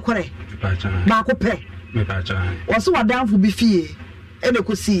 and no core, Marco Pay. if I try, Also, a down for Biffy, and you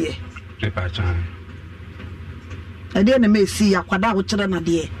could see. if I try, I didn't may see a quadra with children,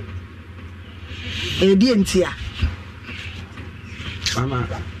 dear. A dear tia. Mama,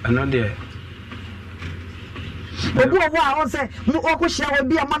 I know there. Obu owa say mu okohia we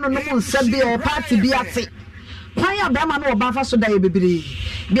bia ma no no nsa bia party bia se kwan ya ba ma no oba fa so da ye bebere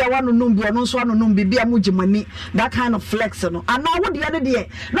bia wa no num bia no so no num bia mu gimani that kind of flex no ana wo de de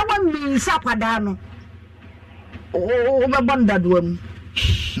na wa mi nsa kwada no o be bonda doam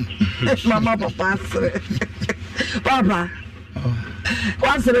mama papa sere papa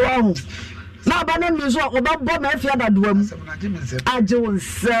wa sere wa hu na ba na mi so o ba bo ma afia da doam aje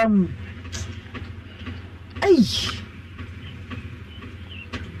wonsam. Hey,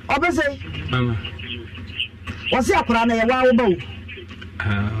 obese. Mama. What's your plan? You want to go?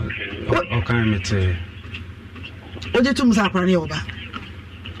 Okay, me too. What you two are planning over?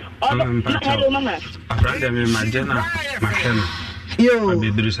 Mama. A friend of mine, my Jenna, my friend. Yo,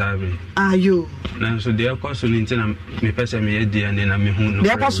 be Brusabi. Are you? Now, so they are causing in me, person, me, dear, and then I'm who. They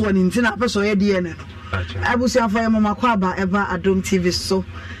are causing in Tina, person, Eddie. I will say for Mama Quaba ever at Dome TV so.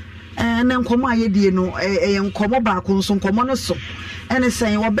 And then come my idea no come back on some common so and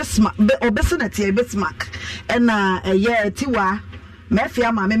saying obesity Bismarck and a year tiwa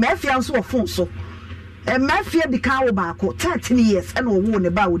mafia mammy mafia so phone so and mafia the cow back 13 years and won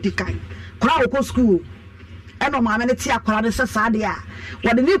about the kind crowd school and no mammy tia crowd sadia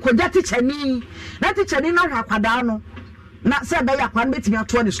what the new teacher ni that teacher ni na hakwadano na say be yakwan betimi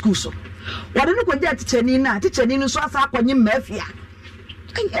ato na school so what the new teacher ni na so asa akwanye mafia.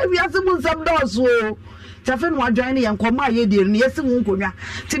 We have some doors. tafe no adwan ne yankoma ye die ne yesi wo nkonwa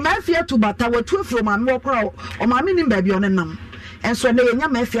ti mafia to bata watu from ma me okra o ma me nim ba bi onenam enso ne yenya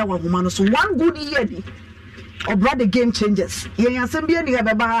mafia wa homa no so one good year ni obra the game changes yen asem bi ani ga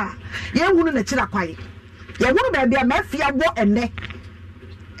beba ye hunu na kira kwae ye hunu ba bia mafia wo enne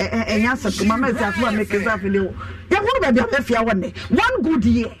enya sato mama sato ma make sato le ye hunu ba bia mafia wo ne one good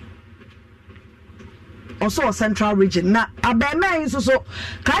year also central region na abema so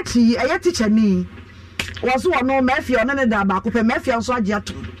kachi eye teacher ni was one no mafia no ne da ba ko pe mafia so age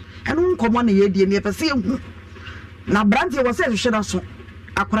ato eno nkomo na ye die ne pese ehu na brante wo se hwehwe so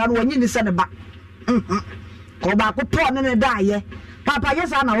akora no wanyi ni se ne ba ko ba ko po ne da ye papa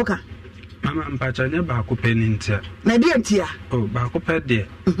yes na woka mama mpacha ne ba ko pe ni ntia na die ntia oh ba ko pe de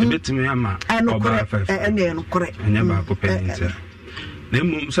ebetimi ama oba fa ene no kore ene ba ko pe ni ntia na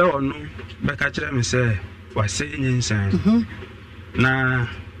mum se wono be ka kire me se wase nyinsan na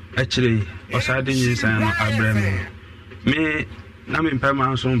akire osade nyinsan no abrame me na me mpa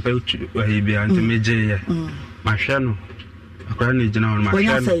ma so mpa wahibi anti meje ye mahwe no akora ne gina on mahwe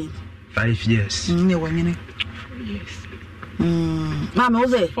no 5 years ne wanyene Yes. Mama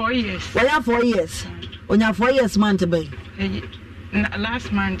was it 4 years. Well, yeah, 4 years. On your 4 years month be.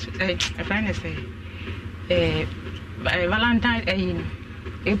 Last month, if I say, Valentine,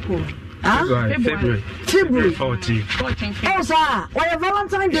 April. February 14. Oh, sir. Well,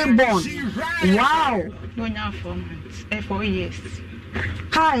 Valentine Day born. Wow. No, now 4 months. 4 years.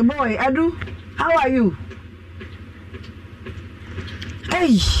 Hi, boy. Adu, how are you?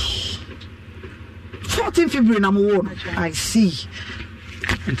 Hey. 14 February number 1. I see.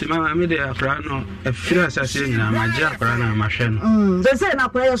 Nti mama me de akra no afira asase nyina magia akra na mahwe no. They say na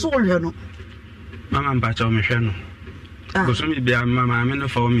akra ye so hwe no. Mama mpacha o mehwe no. Boso mi bia mama me no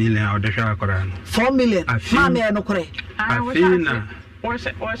 4 million o de hwe akra no. 4 million. Mama e no kore. Afina. O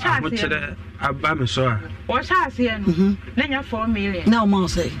sha se abba me so a. O sha se no. Na nya 4 million. Na o ma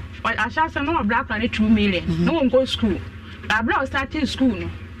say. O sha se no black plan 2 million. No won go school. Abra starting school no.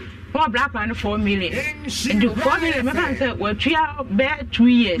 No black plan 4 million. And do 4 million me can say we bear 2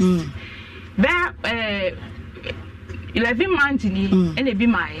 years. Bear 11 months ni and e be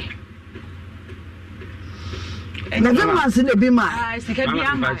my 11 months in the be my. Sika bi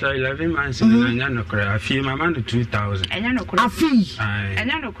ama. 11 months in anya no kra afi mama no 2000. Anya no kra. Afi.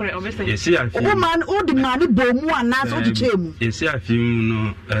 Anya no kra obese. Yesi afi. O man o di mani bomu ana so di chemu. Yesi afi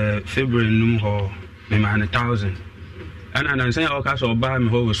no February num ho me man 1000. And I say okay so buy me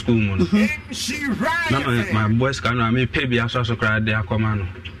whole school mo no. My boys can me pay bi aso so kra de akoma no.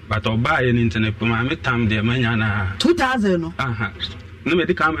 But oba ye ni internet po ma me tam de manya na 2000 no. No me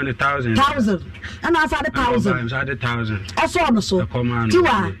dey come in 1000. 1000. And I said 1000. I said 1000. Also no so.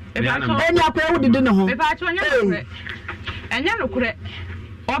 Tiwa. Eni akwa wo didi ne ho. Me ba cho anya no kra. Anya no kra.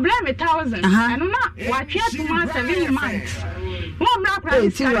 Obla me 1000. Eno na wa twa tuma 7 months. Mo mra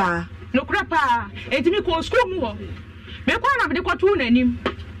kra. Tiwa. No kra pa. Etimi ko school mu ho. Me kwa na me de kwatu nanim.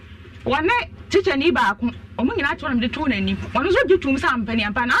 Wane teacher ni ba ko. Omo nyina to na me de to nanim. Ono so gitum sa mpani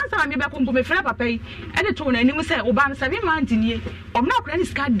ampa na ansa me be ko mpo me frɛ papa yi. E de to nanim se oba no 7 months nie. Omna kra ni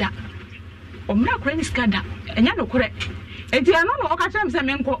skada. Omna kra ni skada. Enya no kra. Enti ano no oka kyerem se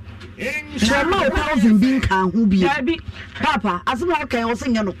me nko. Chama 1000 bin kan hu bi. Papa, asema okay o se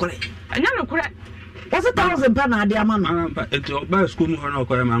nya no kra. Enya no kra. What's 1,000 pound na dia man? Eti oba school mu ho na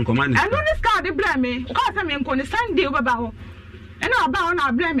okoya man ko man. Eno ni ska de bla me. O ka se me nko ni Sunday o baba ho. Ena oba ho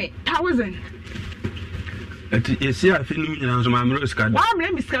na bla me 1000. Eti esi afi nu nyina so ma mro ska. Wa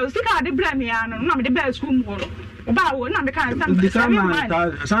mre mi ska de bla me ya no na me de bla school mu ho. Oba ho na me kan sam.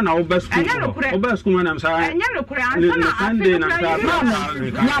 Sa na oba school. Oba school man am sa. Enya no kura ansa na Sunday na sa.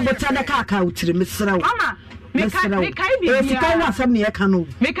 Na bota de ka utire mesra wo. Mama, me kai bibia. E sika na asam ne e ka no.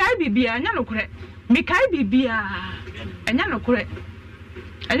 Me kai bibia enya no kura. Me kai bibia. Enya no kura.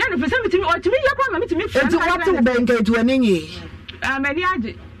 Enya no pese mitimi o timi yakwa ma mitimi fa. Enti watu be nka tu anenyi. Mani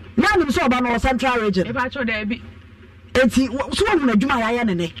age. Na nim so oba no central region. E ba cho da bi. Enti so wo na dwuma ya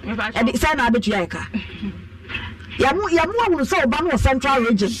ne ne. E say na abetu ya ka. Yamu wonu so oba no central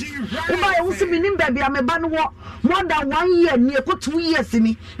region. Oba ye wo simi nim ba bia me ba no more than 1 year ni e ko 2 years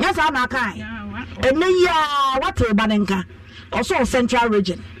ni. Yes na kan. Ene ya wate ba ne nka. Also central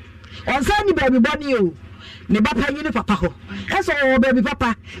region. On say ni baby boni o. Ne ba pa yi ni papa ho. Eso baby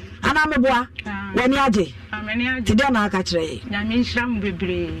papa. Ana me boa. Wani age. Amani age. Ti dia na aka kire. Na me nhram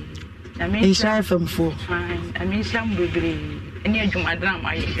bebre. Na me nhram famfo. Na me nhram bebre. Eni adwuma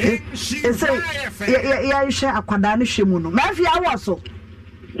drama ye. Say ya hwe akwada no hwe mu no. Ma fi awo so.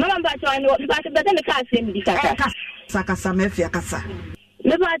 Mama ba cho no ba se bete me ka se mi di kasa. Kasa ma fi akasa.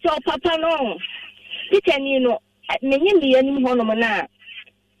 Me ba cho papa no. Ti tani no. Me nyim bi anim ho no na.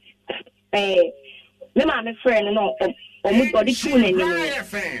 me maame friend no odi tu na ni no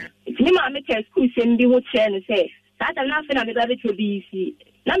me maame ke school sem bi ho che no say that na fe na me ba be to BC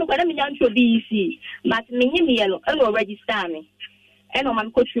na me kwada me nyan to BC but me nyime no e no register me e no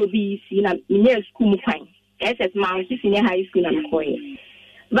man ko to BC na me nya school mu kwan SS man senior high school na me koye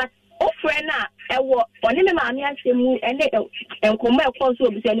but o friend na e wo oni me maame asemu ene enkomo e ko so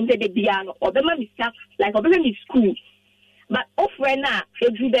obi se ni de bia no obema me staff like obema me school but o friend na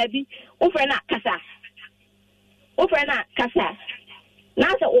edu baby o friend na kasa na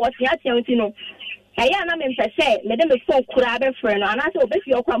so o tia tia no eya na me mpese me de me phone kura be friend no ana so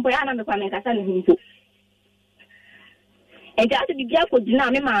obefi okwampo ya na me kwa me kasa ne hunto e ja to bibia ko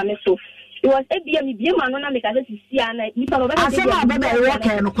dina me maame so it was ebia me bia ma no na me kasa sisi ana ni pa no be asema be be wo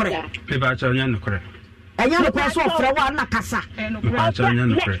ke no kore me ba cha nya no kore enya no kwa so frɛ wa na kasa ba cha nya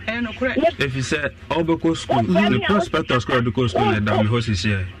no kore if you say obeko school the prospectus school the school na da me ho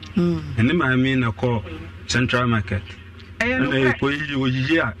sisi e ene ma me na call Central Market. Eh,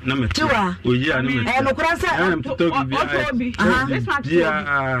 oyi a na meto. Oyi a na meto. Eh, no kura se. Otobi.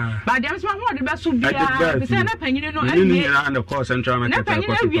 Ba dem so ho de be so bia. Be se na panyini no awie. Ni na na call Central Market. Na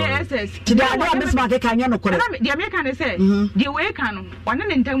panyini awie SS. Ti da na be smart ka nya no kura. Na de me ka ne se, de we ka no, one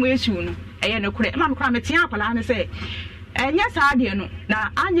ne ntam we issue no. Eye no kura. Ma me kura me tia akwala ne se. Enya saa de no na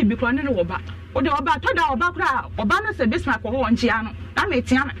anye bi kura ne no wo ba. O de oba to da oba kura, oba no se be smart ko ho nchia no. Na me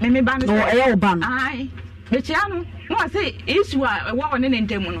tia me ba ne se. No eye oba no. Ai. Bechiano, no say issue a one in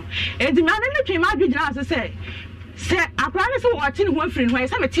Temuno. And the man in the tree might be just say, I so watching one friend where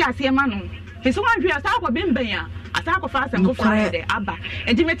some Tia Manu. His one year south of Bimbaya, a sacrifice and go for the Abba.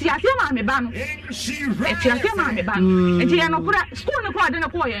 And Timothy Mammy Ban, Tia Mammy Ban, and Tiano school no quad in a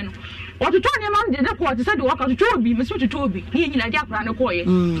coin. What to turn your man did the quarter said to walk out to Toby, Mr. Toby, he in a jap around a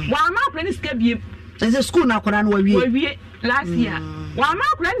coin. While my friend escaped him, there's a school now where we last year. While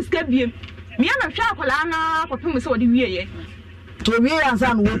my friend escaped him. Me am sha kola na kopim so de wieye to wie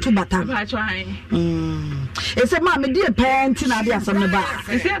ansa no wotu bata ba twan e se ma me de penti na de asam ne ba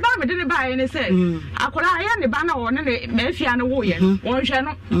e se ba me de ne ba ye ne se akola ya ne ba na wo ne ma afia ne wo ye won hwe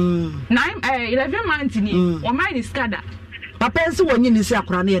no 11 months ni o mai ni skada papa nsi wonyi ni se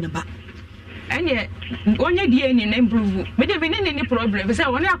akola ne ye ne ba enye onye die ni na improve me de ni problem say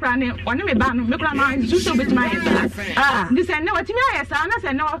woni akra ne woni me ba no me kra ma so so betima ye ndi say ne watimi aye sa na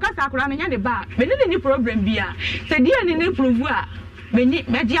say ne wakasa akra ne nya de ba me ni problem bia say die ni improve a me ni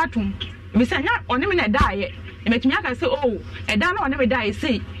me di atum me say nya woni me na da ye me timi aka say oh e da na woni me da ye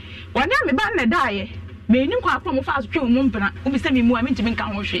say woni me ba na da ye me ni kwa afọ mo fa so twe mo mpena o bi say me mu a me ntimi nka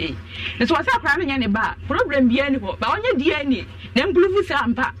ho hwe ne so wasa akra ne nya ne ba problem bia ni ho ba onye die ni na improve say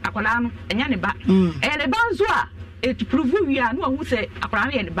ampa akola no enya ne ba ne ba nso a it prove wi a no hu say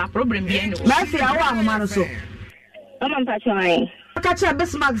akola ne ba problem bia ni ho na fi awo amoma no so mama mpa chwan ka che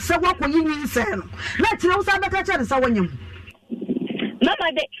besma se gwako yinyi se no na tire wo sa be ka che de sa wonyam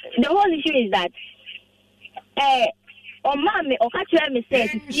mama the whole issue is that o mama o ka che me say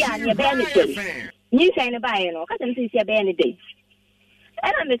ti a ne be ne day ni say ne ba ye no ka che me say be ne day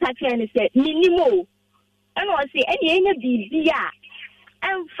ana me ka che ne say minimo ana o say ene enya bibia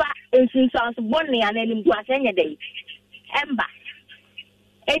emfa ensunsan so bonni ananim du asenya day emba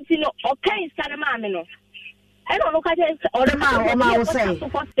enti no o kan sta ma me no I don't know what I say.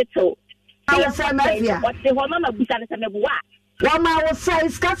 Hospital. I will say, what the woman of Busan is a bois. One I will say,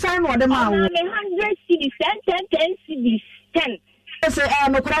 Scotland or the man. 100 cities, 10 cities, 10. I say, I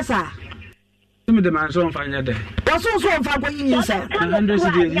am a crassa. The man's on fire day. What's also on fire when you say 100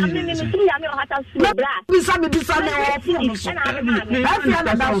 cities? We saw me this Sunday. I feel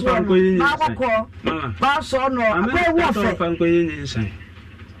that that's one. Pass on or I'm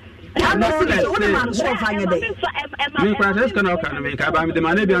me process can me ka ba me de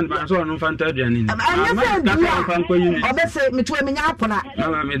mane bian ban so no fanta aduane ni obese me to me nya apona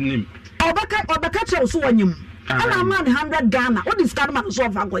mama me nim obeka che so wanyim ana man 100 Ghana what is card man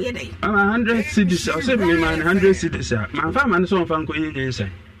so fa koye dey mama 100 cedis o se me man 100 cedis a man fa man so fa koye nyensen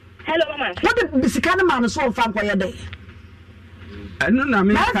hello mama what the bisikana man so fa koye dey anu na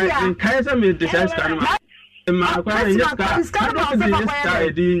me kai se me decide kan ma kwa nya ka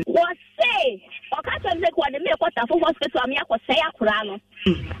what say okay so say kwa de me kwata for hospital am yakọ say akura no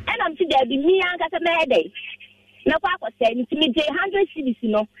and am see there be me an ka say me dey na kwa akọ say ni me dey 100 cities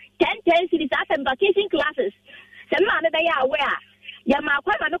no 10 cities after vacation classes say ma me be ya aware ya ma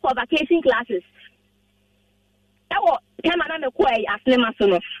kwa ma me for vacation classes e wo kema na me kwa aslema so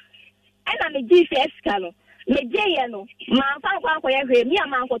no and am GCS ka no me dey no ma fa kwa ya hwe me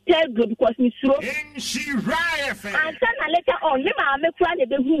am ko tell good because me suro and na later on me ma me kwa de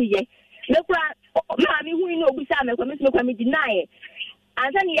be hu ye me kwa ma me hu ni obusa me kwa me kwa me deny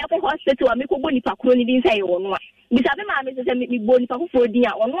ansa ni yakɔ hospital a mekɔ bɔ nipa koro ni din sɛ yɛ no a bisa me maame sɛ me bɔ nipa foforɔ din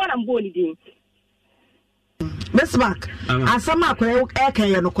a ɔno na mbɔ ni din Miss Mark asɛm akɔ ɛka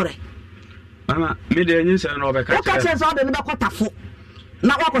yɛ no korɛ mama me de nyi sɛ no ɔbɛka woka kyerɛ sɛ ɔde ne bɛkɔ tafo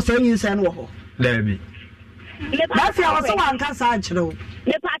na wakɔ sɛ nyi sɛ no wɔ hɔ dabi Lafi a wɔsɛ wanka saa nkyerɛ wo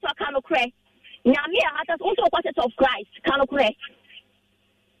me patɔ ka no korɛ nyame a hata so so Church of Christ ka no korɛ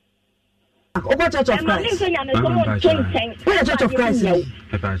Ogo Church of Christ. Where Church of Christ? Hey,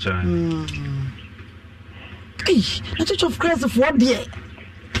 the Church of Christ for dear.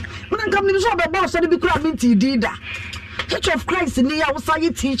 When I come to the boss, I be crabbing tea dida. Church of Christ in the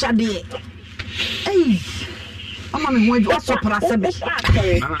outside teacher dear. Hey, I'm on the way to also pass. I'm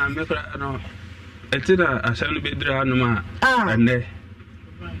no. It's a shall be drama and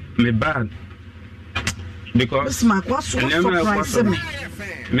me bad. Because Mark was so surprising me.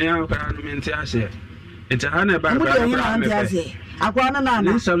 Me I can't maintain it's a honey bag. Akwana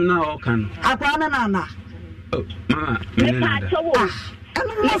nana. Some now can. Akwana nana. Oh, mama. Me patch I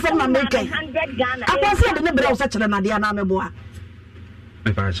don't know from my making. I was saying the number of such an idea.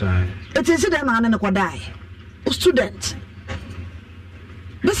 Me patch. It is the man in the Kwadai. Student.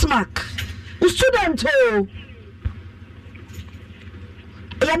 Bismarck. Student.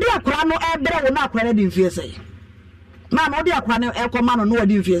 Yadi akwa no ebere wo na akwa na di mfiese. Na no di akwa na ekoma no no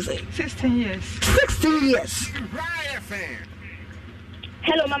di mfiese. 16 years. 16 years.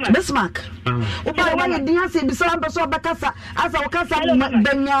 Hello mama. Bismarck. Oba wa ye dia se bi so ambeso obekasa asa okasa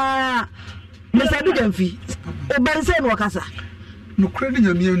benya. Mesa bi jamfi. Oba nse no okasa. No kure ni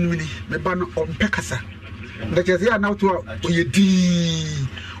nyame anu ni me ba no ompekasa. Ndakese ya na to oye di.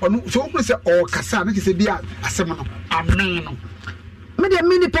 Ono so okuru se okasa na kese bi asem no. Amen no. Me de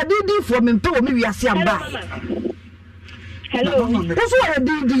mini pedidi for me pe o me wiase amba. Hello. What's what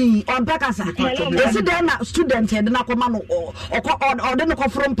didi on pakasa? Is it then student head na koma no or de no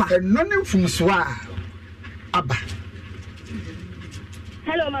from pa. No nim fum so aba.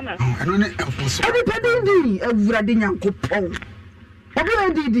 Hello mama. No ne fum so. Any pedidi awurade nyankopon.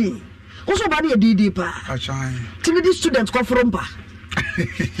 Obi didi. What's what be didi pa? Achai. Timidi student ko from pa.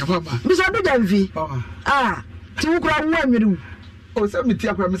 Mama. Bisa do janvi. Ah, ti wo kura wo anwere. O se mi ti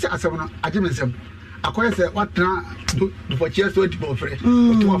akora mi se asem no age mi nsem akoye se watna do for cheers to people free o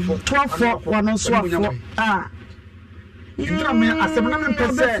 12 one so afo indra me asem na me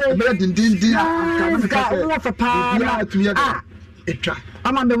pese be dindindin aka me pese wo fa pa ya tu ya etwa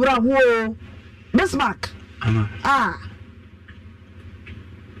ama me bra ho Bismarck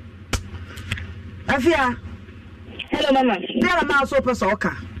Afia. Hello mama. There ma so pese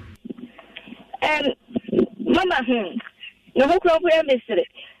oka mama no ho kro for mystery.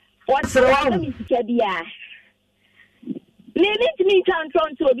 What's wrong? Me can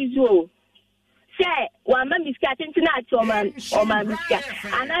turn to obizuo. Say, one man is catching tonight or man miska.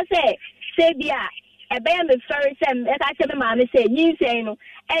 And I say bia e be me ferry sem e ka che me ma me say yin say no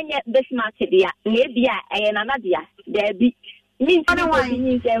enye Bismarck dia na bia e na na dia there be mean to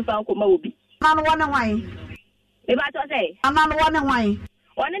yin say fan ko ma obi. Na no one why. Me ba to say. Na no one why.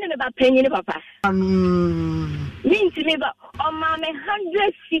 One ne me ba penyi ni papa. Mean to me ba on my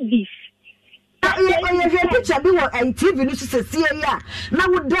 100 CDs. I picture be what I TV no se see ya. Na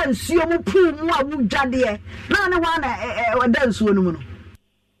wo dance yo mu pu mu a wo dwade. Na ne wa na dance wo no mu no.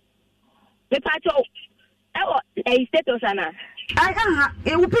 Me pacho e status ana.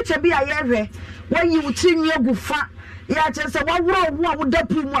 E wo picture be a ye when you tinwi agufa. Ya che se wa woro ho a wo da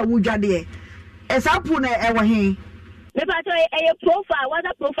pu mu a wo dwade. E sa pu na e wo he. Me pacho e profile, what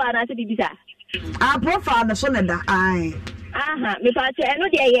a profile na se bibisa. Profile na so na da ai. Me pacho eno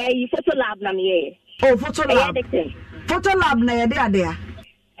de photo lab na me Oh, photo lab. Photo lab na ye de ade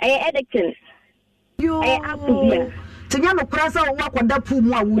editing. Yo. Tinya no krasa wo akoda pu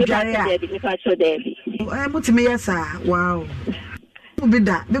mu a wo dware a. Me pacho dey. Mutime yesa. Wow.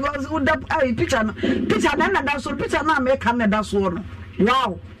 Ubida because wo da picture na da so picture na me kan na da so no.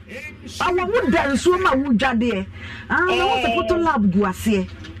 Wow. Awo wo da so ma wo dwade na wo se photo lab gu ase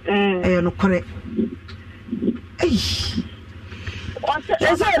no kore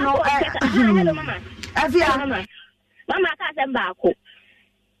no hello mama Afia mama ka se baako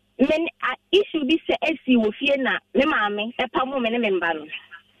men issue bi se esi wo fie na me maame e pa mo me ne me mba no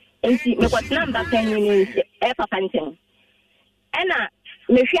enti me kwatna mba panyin ni e papa nten ena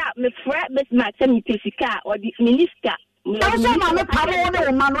me hwa me fra Bismarck se mi pesika o di minister also ma me paro ne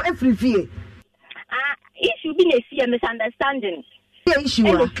wo ma no efri fie issue bi na esi misunderstanding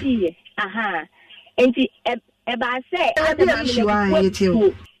issue enti eba say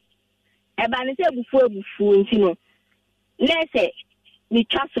issue eba ne say bufu enti no na say me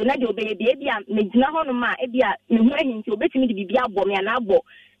trust so na de baby e bia me gina ho no ma e bia me hu ahinti obetimi de bibia abo me na abo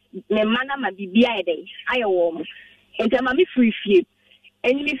me mana ma bibia e dey ayewo mo enti ma me free fie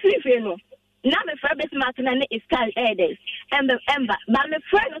eni me free fie no na me fra best mark na ne iskal e dey emba ba me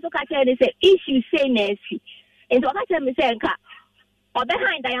fra no so ka tell dey say issue say nesi enti o ka tell me say nka o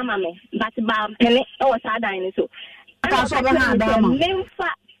behind I am me but ba pele e wo sa dan so ka so behind am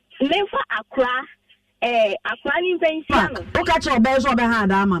memfa akra akra ni pension o ka che obe so be ha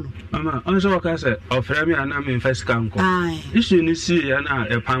da ama no mama on so ka say o frɛ me ana me first kan ko issue ni si ya na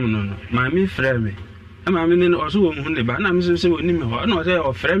e pam no ma me frɛ me ama me ne o so wo hu ne ba na me se woni me ho na o say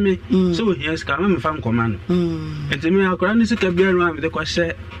o frɛ me so wo hia ska me fa nkoma no enti me akra ni sika bia no me de kwa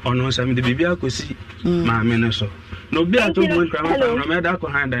hye ono sa me de bibia akosi ma me ne so no bia to mo nkra ma me da ko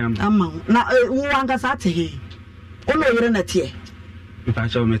hand am ama na wo anka sa te he o no yere na tie me pa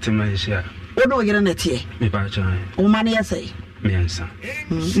cha o metima hia o no yere na tie me pa cha o ma ne yesai miensa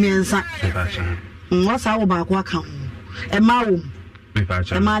me pa cha wo sa wo ba ko aka ho e ma wo me pa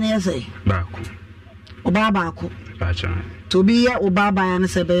cha e ma ne yesai ba ko o ba ko pa cha to bi ya o ba ya ne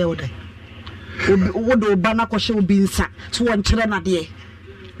se be ya o dai o do ba na ko hye obi nsa so won kire na de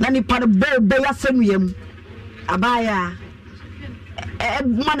na ni pa be ya senu yam abaya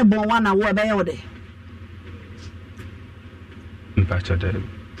ma ne bon wana wo be ya o dai me pa cha de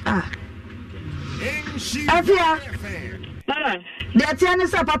Afia mama de atiane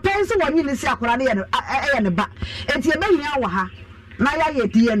se papa nse wonyi ne si akora ne ye ne ba enti e behia wo ha na ya ye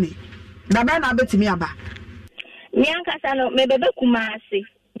die ne da ba na betimi aba mi ankasa no me bebe kumase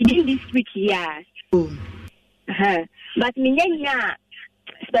this week here but me nyanya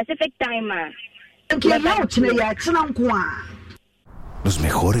specific time nke ya o chine ya china nko a. Los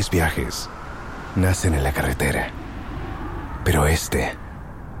mejores viajes nacen en la carretera, pero este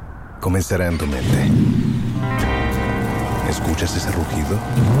comenzará en tu mente. ¿Escuchas ese rugido?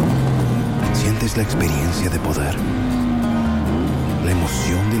 ¿Sientes la experiencia de poder? ¿La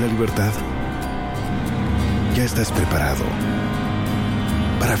emoción de la libertad? Ya estás preparado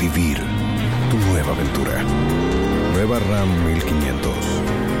para vivir tu nueva aventura. Nueva RAM 1500.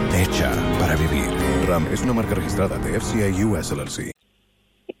 Hecha para vivir. RAM es una marca registrada de FCI US LLC.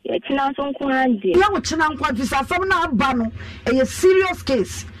 Ya uchina nkwa visa fam na aba no a serious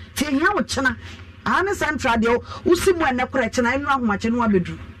case. Ti ya uchina ane central de usimu ene kora china enu ahomache no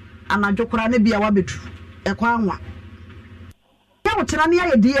abedu anadwokora ne bia wabedu ekwa anwa ya uchina ne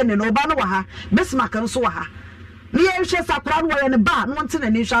ya DNA no ba no wa ha besmak nso wa ha ne ya hwe sakora no ya ne ba no nte na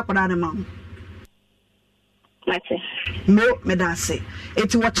ne hwe akora ne ma mate no medase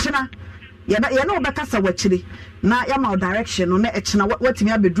eti wachina ya na obekasa wachiri na ya ma direction no na echina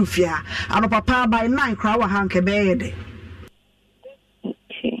watimi abedu fie ha ano papa by 9 kra wa ha nke be yede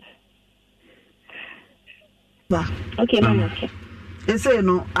okay mama ese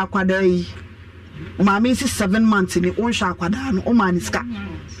no akwada yi mama isi 7 months ni onsha akwada no o maniska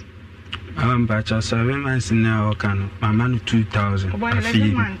bacha 7 months na o kan mama no 2000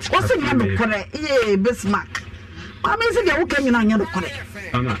 what's in no kore ye bismarck mama isi de wo kan nyina nya no kore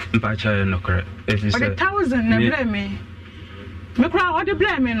mama bacha no kore if you say 1000 na blame me kura o de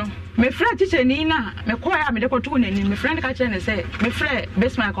blame no me frɛ teacher ni na me kɔ ya me de kɔto na ni me friend ka kyerɛ ne sɛ me frɛ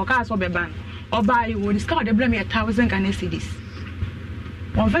bismarck o ka so beba Oba you would discover the blame 1,000 Ghana cedis.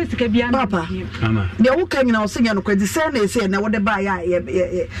 One first can be Papa. The who came in our singing no credit say na what the buy ya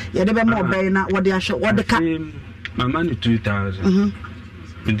de more buy na what they show what the car. My money 2,000.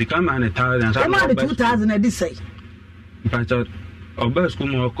 When the come on 1,000. How much 2,000 at this say? But oba school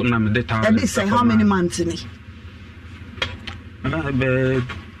mo na me de 1,000. At this say how many months ni? Be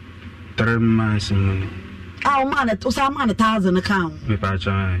 3 months money. Ah man it was a man 1,000 account. Me pa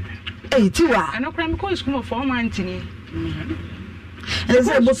cha. Hey, Tiwa. I know crime call school for 4 months. And they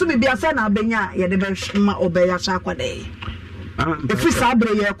say, Bosumi be a son of Benya, ya the best obey a shakwa day. If we sabre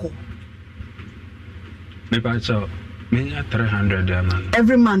yako. Me pacha, me 300 man.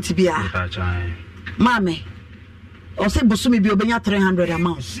 Every month be a pacha. Mammy. Or say Bosumi be obeying 300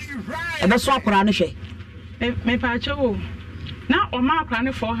 amount. And that's what Kuranish. Me pacha. Now, or mark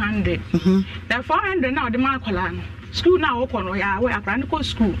 400. That 400 now the mark school now open, ya where I can go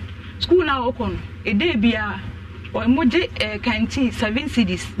school. School now open. A day be a or moje canteen 7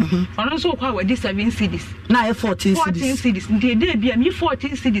 cities. And also what this 7 cities. Now 14 cities. The day be a me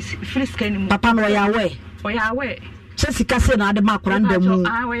 14 cities frisk anymore. Papa no ya way. Or ya way. Jessica said na the mark random.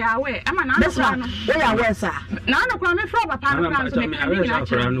 Ah, we are away. I'm an where are where sir? Now no crime from papa to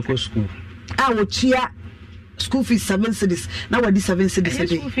me school. I will cheer school fees 7 cities. Now what this 7 cities a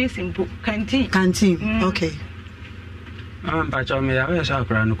day? School fees in canteen. Okay. Pacha me ya we sa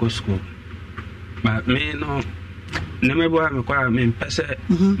kra no school. But me no never boy, I'm quite a mean person.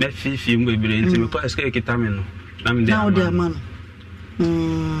 That fee will be into me, quite a scary tamino. I'm now, dear man.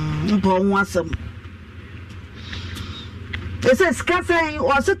 One some. It says, Catherine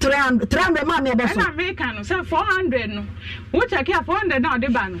was a 300 money about American, so 400. What I care 400 now, the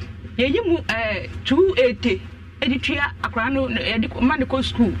ban. You move 280. Eritrea akrano medical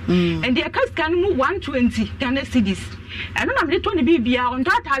school and the cast can move 120 Ghana cedis and I'm little bibia on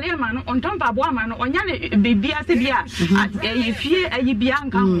totally man on top of woman on yan bibia sebia at fear a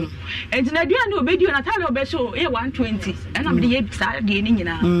bianca and in a dear no video Natalia Beso 120 and I'm the side gaining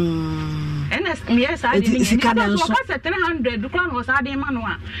and as yes I didn't 300 crown was adding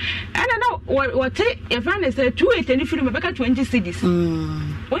manua and I know what if I say 280 and if you make 20 cedis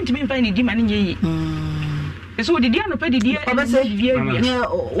won't mean finding demon so the dia no pedi dia what says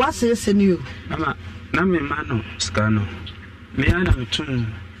you mama na me mano scano me ana metum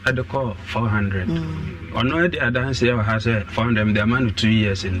at the call 400 ono e dia dance ya ha say 400 the man 2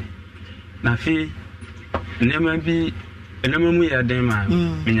 years in na fi nema bi enema mu ya den ma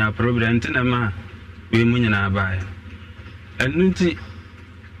me nya problem ntina ma we mu nyina ba enunti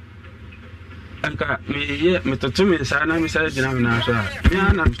anka me to me sa na me sa jina me na so me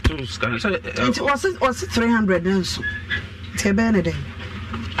ana to scan so it was 300 then so te benede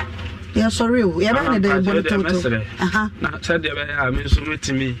yeah sorry yeah benede but total na said there be me so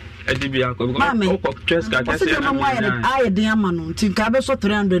metimi adibia ko ko stress ka say I dey ama no ntinka be so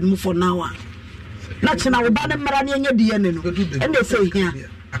 300 mu for now na chena wo ba na mara na nya die ne no and they say here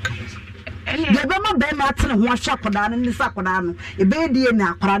the be ma be ma tene ho ahwa koda no ni sa koda no e be die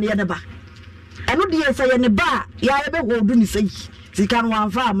na akwara ne ne ba eno die say ne ba ya be hodu ni say sika no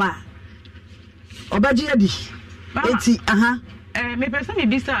anfa ma obaji adi eti me person me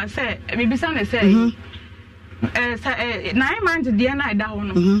bisa say me bisa na say 9 months dia na da ho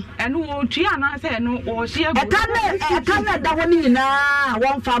no eno wo tua na say no wo hia go e kan da ho ni na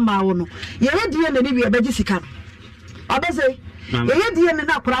won fa ma wo no ye die na ni bi obaji sika no obese ye die na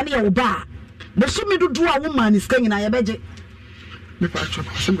akwara ne ye wo ba bo so me dudu a wo ma ni sika nyina ye beje me pa cho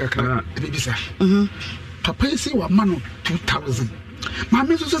sem ga kra e bi sa papa si wa ma no 2000 ma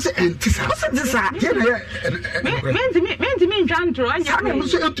me so say entisa ye na ye me ntwantro anya no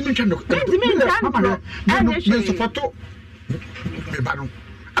so entimi ntwantro me supporto me ba no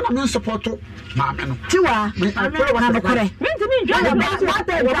ana me supporto ma me no tiwa na no kore me ntwantro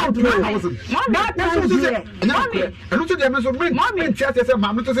eno to de me so me ntia say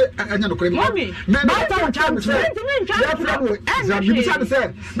ma me to say anya no kore me ba ta ntwantro ya bi sa say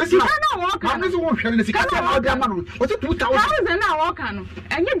me si ma me so won hwere ne sika say ma odi ama no o 2000 na wo ka no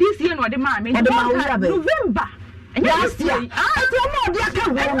anya this year no de ma me November last year ati o mo dia ka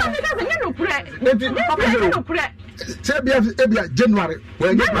ho no say bia January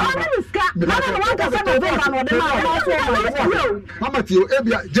when you mama tio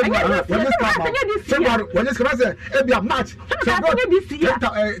ebia January when you start when you say ebia March so go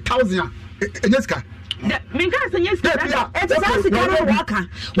 1000 enyeska me can say yes it's a sika no waka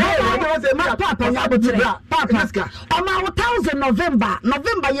papa nya botre papa o ma 1000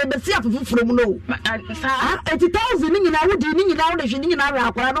 November ye be si afufuro mu no 80000 ni nyina wodi ni nyina wo de hwe ni nyina ra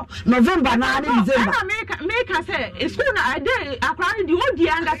akwara no November na ni December me can say school na ade akwara ni odi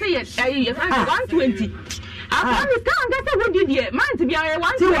anga say yes 120 akwara ni anga say wodi die month bia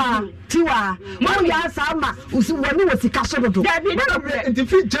 120 tiwa mo ya sama usi woni wo sika so dodo da bi na in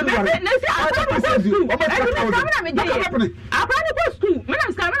fi January na say akwara go school me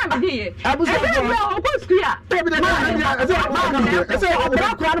na ska me dey abuso go school ya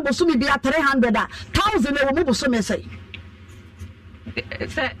akwara no boso mi bia 300 1000 e wo mo boso me say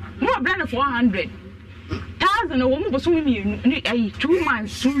mo brand 400 1000 wo mo boso mi 2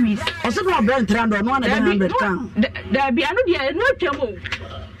 months 2 weeks o se no brand 300 no na 100 kan da bi anu dia no atwam o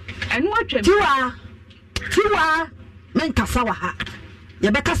anu atwam tiwa men kasa wa ha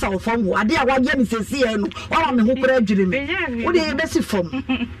ye be kasa wo fom wo ade a waje ni sesi e no wa me ho kura adwire me wo de ye be si fom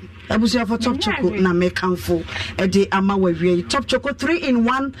abusia for top choco na me kanfo e de ama wa wie top choco 3 in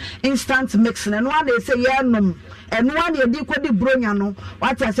 1 instant mix na no na say ye nom eno na ye di kwodi bronya no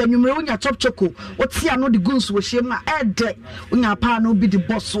what say nwumre unya top choco otia no de guns wo hye ma e de unya pa no bi de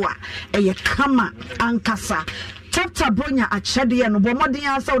bosso a e ye kama ankasa Tap bronya achede no bo modern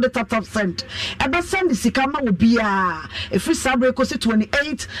asa wo tap send ebe send sika ma wo bia e free sabre ko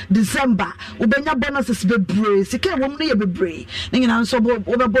 28 December wo benya bonuses bebre sika wo no ye bebre ni nyina nso wo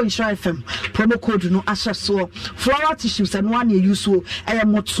be boy Insha FM promo code no asha so floral tissues and one ye use so e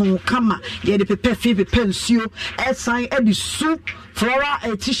moto kama ye de pepe fi pepe nsuo e san e di su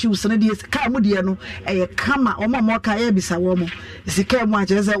floral tissues na de sika mu de no e kama o ma mo ka ye bisa wo mo sika mu a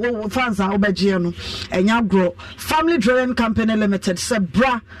je se wo fans a wo beje no enya gro Family Drilling Company Limited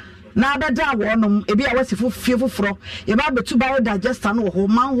Sebra na abeda wonum ebi a wasi fie foforo ye ba betu biodigester no ho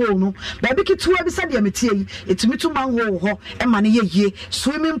manhole no ba bi kitu abi sade ametie yi etumi tu manhole ho e ma ne ye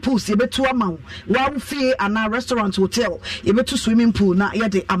swimming pools ye betu amawo wa fie ana restaurant hotel ye betu swimming pool na ye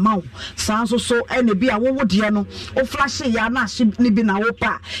de amawo sanso so e ne bi a wo de no o flash ya na hye ne bi na wo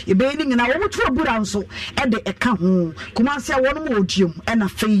pa ye be ni ngina wo tu abura nso e de e ka ho kuma se wonum odium e na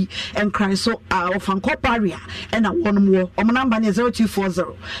fei enkran so ofanko area e na wonum wo o number ne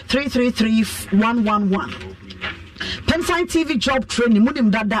 0240 333-111. Pensine TV job training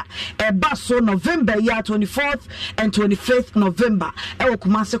mudim dada baso November year 24th and 25th November ewo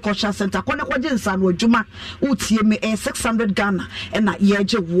Kumasi Culture Center kone kwaje nsan wadwuma utie me 600 Ghana na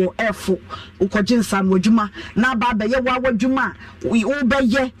yeje wo efo ukwaje nsan wadwuma na ba be ye wa wadwuma wo be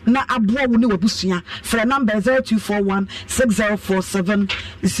ye na aboa wo ne wabusua fra number 0241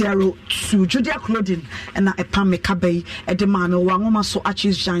 604702 Judia Clothing na epame kabei edema no wangoma so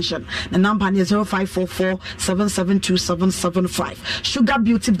Achis Junction na number 0544772775 Sugar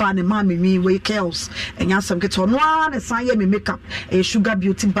Beauty Bar ne mami mi we girls enya sam get on one san ye me makeup Sugar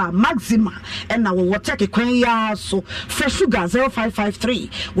Beauty Bar Maxima and na wo take kwan ya so fresh sugar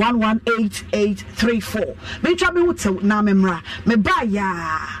 0553118834 me twa me wote na memra me ba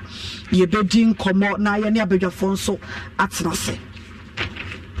ya ye bedin komo na ye ne abedwafo nso atena se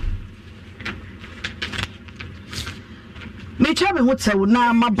me tell me what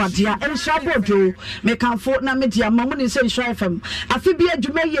na mabadia en shabodo me kanfo na media mamuni say Insha FM afi bi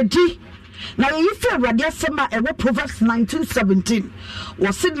adwuma ye di na ye fi awrade asema e wo Proverbs 19:17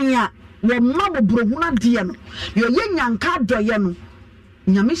 wo sidia wo mabobro huna die no ye nyanka doye no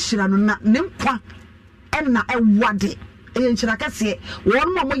nyame hira no na ne nkwa na ewade enchira kase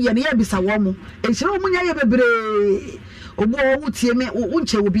won mo ye ne yabisa wo mo enchira mo nya ye bebre obo wo tie me wo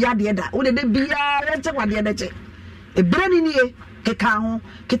nche obi ade da wo de bia ye nche wade da che ebrani nie keka ho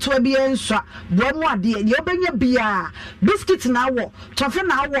ketwa bia nswa boamu ade ye obenya bia biscuit na wo tofe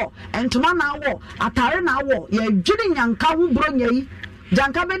na wo entoma na wo atare na wo ye dwini nyanka ho bronya yi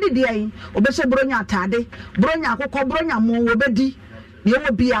janka bedi dia yi obese bronya atade bronya akokọ bronya mo wo bedi ye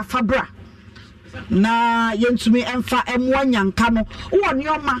wo bia fabra na yentumi emfa emwa nyanka no wo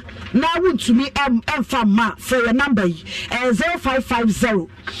nioma na wuntumi emfa ma for your number 0550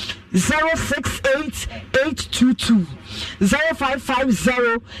 068822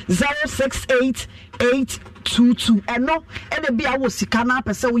 0550 068822 eno ene bia wo sika na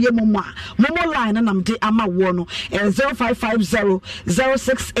pese wo ye momo line na mde ama wo no 0550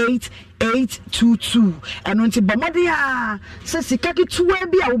 068822 eno nti bomode a se sika kituwa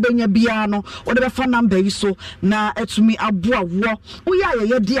bia wo benya bia no wo de befa number yi so na etumi aboa wo wo ya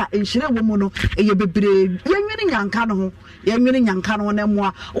ye di a enhire wo mu no eye bebre yenwini nyanka no ho yenwini nyanka no na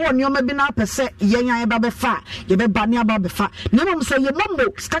moa wo nioma bi na pese yenyan ba befa ye be ba ne aba befa ne mom se ye momo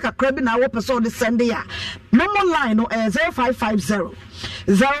sika kakra bi na wo pese wo de send ya momo line no 0550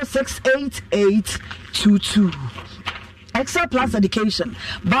 068822 Excel Plus Education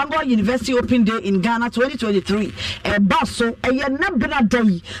Bangor University Open Day in Ghana 2023 baso nabra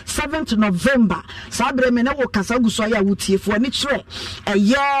day 7th November sabre me na wo kasa guso ya wutiefo ani kire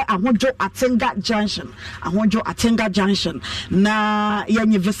ahonjo Atenga Junction na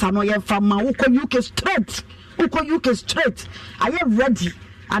yenye visa no ye fama ukọ UK straight are you ready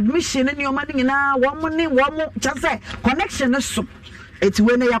admission ni o mani na wo mo chase connection so eti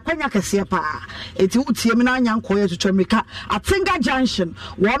we na yakwanya kese pa eti utie mi na anyanko ye tutwamika Atenga Junction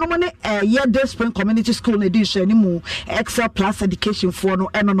wono mo ne Year Spring Community School na edition ni mu Excel Plus Education for no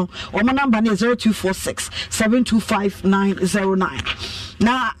eno no o mo number na 0246 725909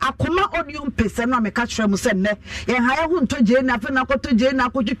 na akoma onion pese no ameka kire mu se ne ye haya hu ntoje na fe na kotoje na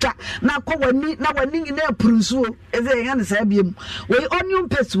akotwitwa na akowani na wani nyina apurunsuo eze ye ne sa biem we onion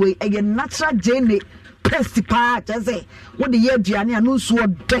pese we ye natural jene pesti pa chaze wo de ye aduane anu nsuo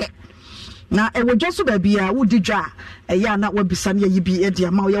de na ewo joso ba bia wo di dwa ya na wabisa ne yibi e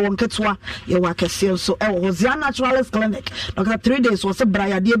dia ma ye won ketwa ye wa kese so e wo Hozia Naturalist Clinic Dr. 3 days was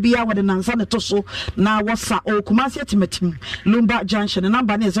braya de bia wo de nansa ne to so na wosa o Kumasi atimatim Lumba Junction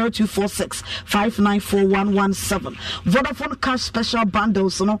number 0246 594117 Vodafone cash special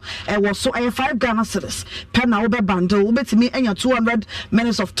bundles no e wo so 5 Ghana cedis per na wo be bundle wo betimi enya 200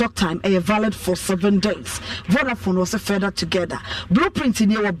 minutes of talk time e valid for 7 days Vodafone was further together blueprint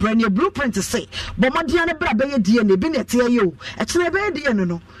ni wo brand new blueprint say bomadiane bra be ye die ne bi ne yete ayo e kire be de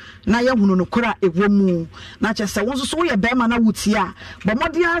no na ye hunu no kora ewo mu na che se won so ye be ma na wuti a bo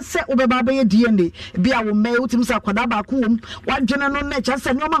modia se obeba be ye DNA bia wo me utim sa kwada ba ko wom wadwene no na che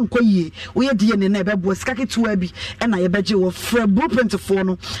se nyoma nkoyie wo ye DNA na be bo sika ketu abi e na ye beje wo fra blueprint for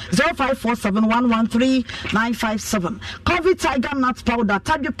no 0547113957 COVID tiger nut powder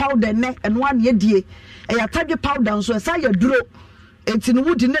tadwe powder ne eno an ye die e ya tadwe powder nso e sa ye duro enti no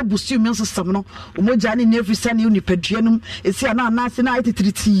wudi na busu mi system no omoja ne every sane unipadua num esi ana anase na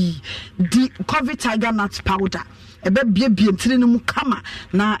itetriti di COVID tiger nut powder ebe bie ntire no mu kama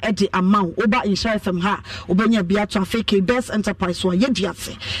na ede amount oba insha FM ha obenya bi ato afake best enterprise one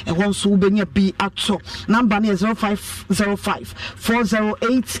yeduase e won so obenya bi ato number ne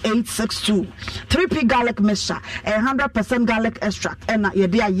 0505408862 3p garlic mixture 100% garlic extract and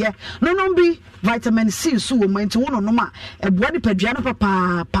yede aye no bi vitamin C so wo manti wo no ma eboa ni padua no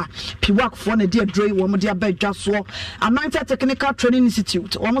papa piwak for na de adroi wo mo de abadwa so anointed technical training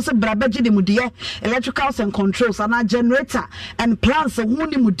institute wo mo se brabaji de mu de electricals and controls and generator and plants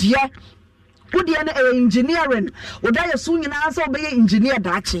woni mu de Woody engineering, would I soon answer be engineer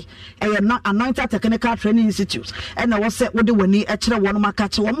dachi, a anointed technical training institute, and I was set with the winnie actually one my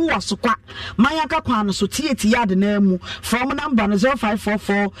catch one was so quack. Mayaka Kwan so T yard name from number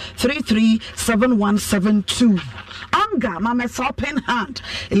 0544337172. Onga, Mamma Sopping hand,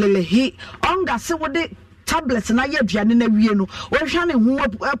 Lily he, Onga, so what they. Tablets na ye aduane na wie no wo hwa ne ho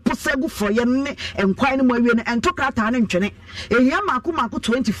posegu for ye ne enkwan ne mo wie no entokrata ne ntwene ehia mako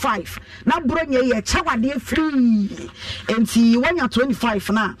 25 na bronye ye chawade free enti wanya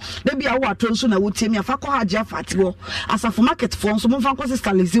 25 na da bia wo ato nso na wotie afa ko haje afati wo asafo market for nso mo fa ko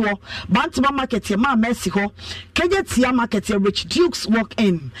sister lezi wo bantima market ye ma mercy ho kejetia market ye rich dukes walk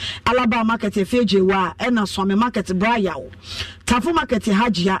in alaba market ye feje wa ena swame market braya wo tafu market ye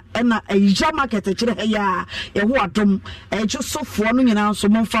hajia ena eja market kire ya eho adom ejusofo no nyina so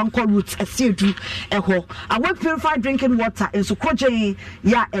momfa nko roots asiedu eho awe purified drinking water enso kojen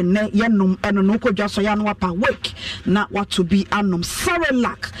ya enne yenom eno no kodwa so ya no apa wake na what to be anom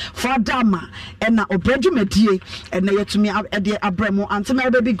Cerelac for dama ena obredwumadie ena yetumi ede abremo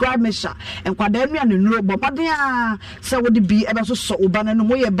antema baby grab mesha enkwada anu anu nuro bomaden a se wodi bi ebeso so obana no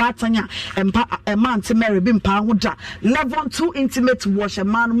moye batanya empa ema antema bi mpa hoda level 2 intimate wash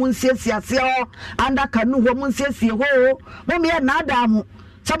man munsiesie anda kanu ho munsiesie ho mo me na adamu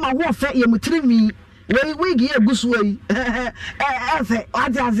sama ho fe ye mutrimi we gi egusu yi efe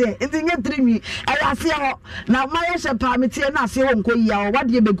ajaze ndinye trimi ayase ho na maye shepa metie na ase ho nko yi a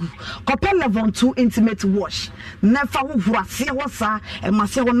wade begu kopel level 2 intimate wash nefa ho hurase ho sa e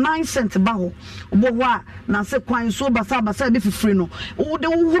mase ho 9 cent ba ho obo ho a na se kwan so basa be fifiri no wo de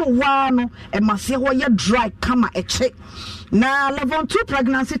huru ho no e mase ho ye dry kama eche na level 2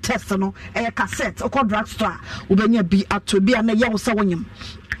 pregnancy test no e cassette okọ drugstore ubenya bi atobia na ye wo sa wonyem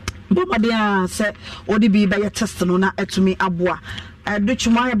Bomadia said, Odi by a test no na etumi aboa.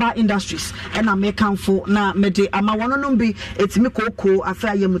 Duchumaiba Industries and I make for na mede ama wono no bi etimi koko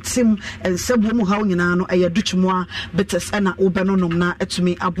afa yemutim and sebumu ha nyina no eye duchumwa betes na obeno nom na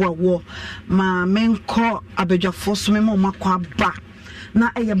etumi aboa wo ma menko abedwafo so me mo makwa ba na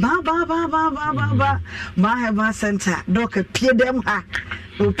eye ba have center doc pie dem ha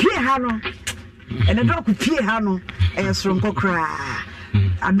o pie ha no and the doc pie ha no eye sronko kra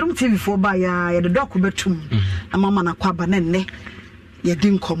Adum TV for ba ya the doc betum na mama na kwaba na nne ye di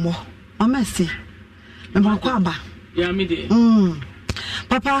nkomo mama si me ma kwaba ya me de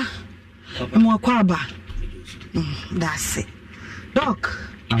papa me ma kwaba that's it doc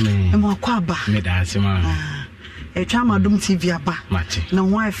amen me ma kwaba me that's ma e twa ma Adum TV aba na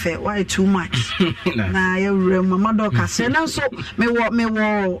why too much na ye mama doc ase na so me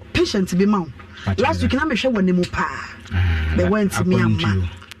wo patient bi ma last week na me hwe wani mu pa they went to me amma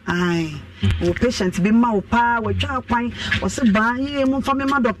ai o patient be ma o pa we twa kwan o se ba ye mo fa me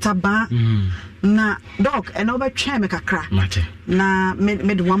ma doctor ba na doc e na oba twa me kakra na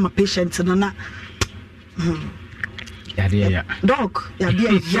me de one ma patient no na ya doc ya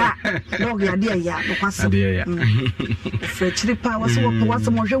doc ya no kwase ya frechiri pa wase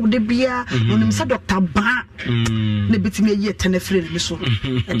mo hwe de bia no nim se doctor ba na bitimi ye tenefre ni so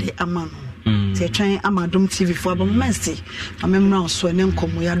e de amano Say trying Adum TV for a mercy. I'm a so and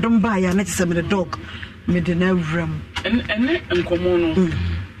encomo ya don't buy ya next the dog made in every room. And encomo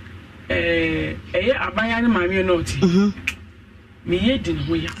abaya mammy noti. Me ye didn't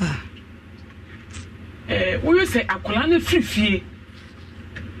we will say a colony free fee.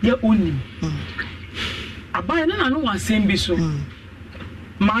 Ya only abaya no one same be so.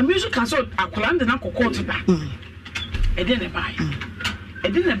 My music has a colony na cocoa to buy. I didn't buy.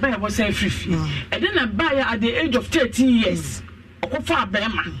 didn't buy was a free. I didn't buy at the age of 13 years. Okofa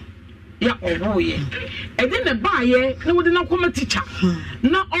Bema. Yeah, oh, yeah. I didn't buy it, no, did not come a teacher.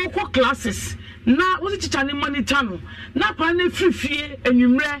 Not all classes. Now, was it teacher money channel? Now, plan free fee and you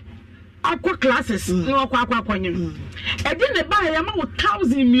may aqua classes. No, aqua. I didn't buy a amount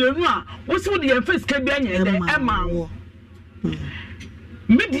 1,000 million. What's what the first can be Emma?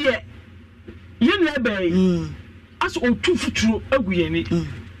 Media, you never. As o two futuro aguyeni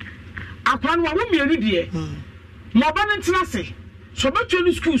akwan wa wo mienu de mo ba ntina se so betu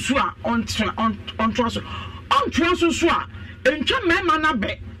ni school so a on trust so a entwa mema na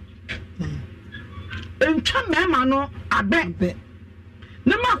be entwa mema no abe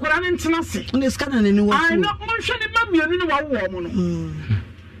ne ma akora ntina se ne scanner ne ni wo ai no mo hwe ne ma mienu ni wa wo mo no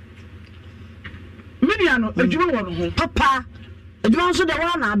media no adwuma wo no ho papa adwuma so de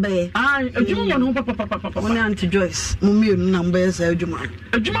wa na abaye adwuma wo no ho papa woni Auntie Joyce mo mienu na mbaye sa adwuma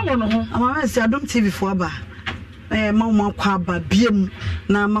wo no ho ama se Adom TV fo aba ma kwa aba biem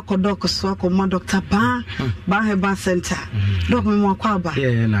na makodok so akoma Dr. Ba Heba Center dok me mo kwa aba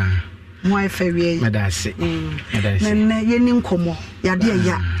na mo afa wie medase nene yeni nkomo yade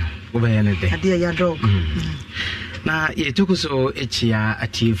ya obaye ne de yade ya dog na yetoko so echia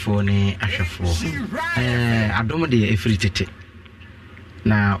atiefo ne ahwefo Adom de efritete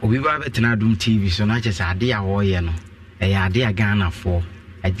na obi ba betena Adom TV so na che sa ade a wo ye no ade a Ghana fo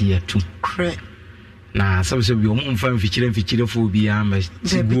ade atu na sabse bi omo mfa mfikire fo bi ama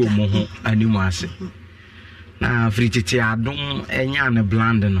tigu omo ho animu ase na fritete Adom enya ne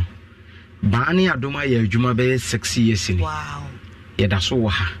blend no baani Adom aye adwuma be 6 years ni wow ye da so wo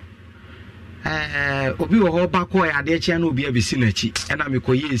ha obi wo ho ba ko ade echi na obi abesi na chi na me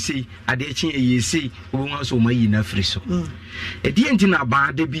ko yesi ade echi yesi obi nwa so mayi na firi so edi enti na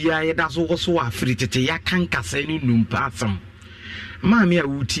ba de bia ye da so wo so afiri tete ya kan kasa ni numpa asam maami a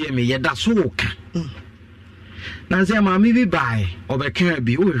wutie me ye da so wo ka na se maami bi bai obeka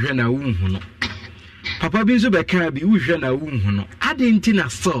bi wo hwe na wunhu no papa bi so beka bi wo hwe na wunhu no ade enti na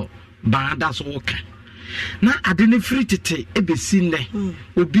so ba da so wo ka na ade ne free tete ebesi ne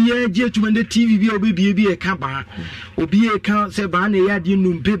obi agie atuma ne TV bi obi bi e ka ba obi e ka se ba na ya de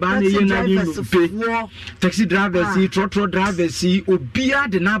numpe ba na ye na de numpe taxi drivers si trotro drivers si obi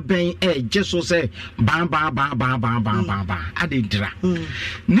ade na ben je so se ba ade dra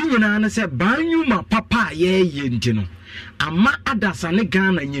ni nyina na se banyuma papa ye nti no ama adasa ne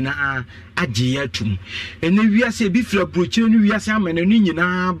Ghana nyina agye atum ene wiase bi fra brochire ni wiase amene ni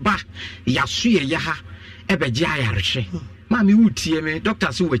nyina ba yaso ye ya ha ebeje ayarehwe maami wutie me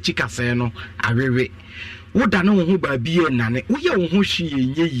doctor se wachi kase no awewe woda ne wo ho ba bi enane wo ye wo ho hwie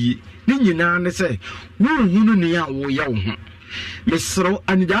enye ni nyina ne se wo hunu ne ya wo ye wo ho mesro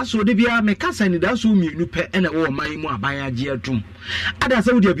anidaso de bia me kasa anidaso mienu pe ene wo man mu aban agye atum ada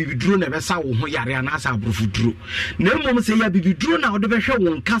se wo de bibiduro na besa wo ho yare ana asa abrofuduro na mmom se ya bibiduro na wo de behwe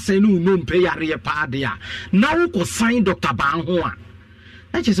wo kasa ne wo mpe yare ye paade a na wo ko sign Dr. Ba ho a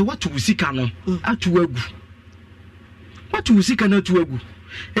na che se watu usika no atu agu watu usika na atu agu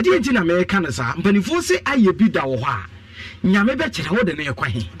edi enti na me ka na sa mpanifo se aye bi da wo ho a nyame be kire wo de ne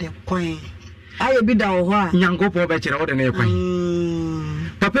ekwan de kwan aye bi da wo ho a nyangopo be kire wo de ne ekwan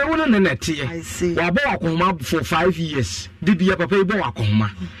papa wo no na tie wa bo akoma for 5 years de bia papa e bo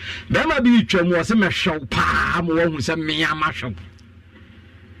akoma be ma bi twam wo se me hwew pa mo wo hu se me amahwew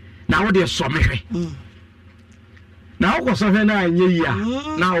na wo de so me hwe na okoso hwe na anye yi a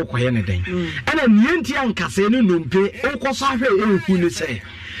na okoye ne den ena nienti ankase ne nompe okoso hwe ehu ne se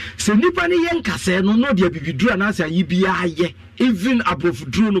nipa ne ye nkase no no de bibidura na asa yi bia ye even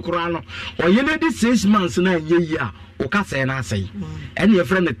abrofuduro no kora no oye ne de 6 months na anye yi a okase na asai ene ye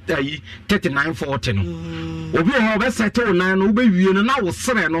frɛ ne 3940 no obi ho be settle nan no be wie no na wo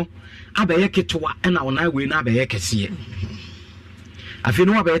sere no abaye ketwa ena wo na we na abaye kese afi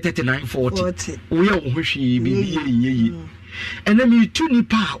no abaye 3940 wo ye wo hwe bibi ye ena mi tu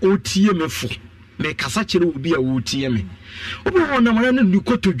nipa otie mefo me kasa kire obi a wotie me obi ho na mara ne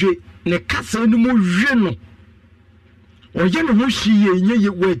nikotodwe ne kasa ne mo hwe no oye no ho hwie nye ye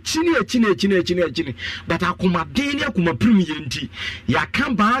wa chini but akoma den ne akoma prim ye nti ya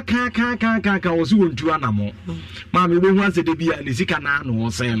kan ba kan wo so wontu anamo ma me bo hu ase de bia ne sika na no wo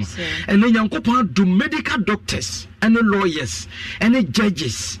sen no ene nyankopon do medical doctors and lawyers and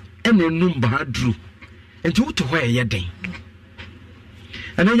judges and number dru enti wo to ho ye den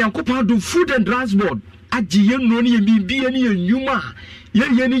ene nyankopon do food and drugs board agiye no ne ye bibia ne ye nyuma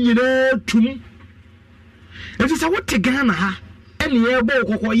ye ni nyina tum enti sa wote Ghana ha ene ye bo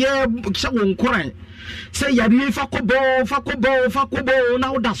kokko ye hye wo nkoran say yari fa kobo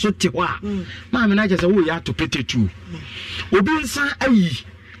na woda so te ho a ma me na je say wo ya to petetu obi nsa ayi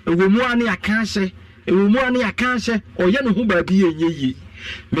ewo mu ani aka hye oye no hu ba bi enye.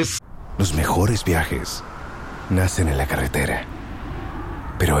 Los mejores viajes nacen en la carretera,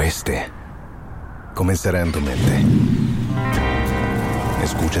 pero este comenzará en tu mente.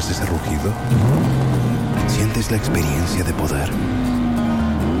 ¿Escuchas ese rugido? ¿Sientes la experiencia de poder?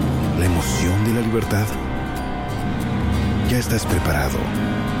 ¿La emoción de la libertad? Ya estás preparado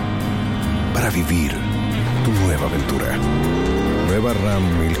para vivir tu nueva aventura. Nueva RAM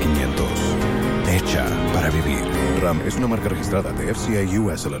 1500. Hecha para vivir. RAM es una marca registrada de FCI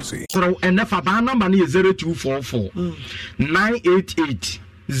US LLC. So, and if a band number is 0244 988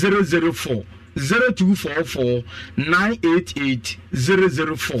 004 0244 988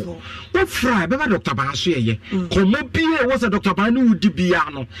 004. What fry, Baba Dr. Bansuye? Come be was a Dr. Banu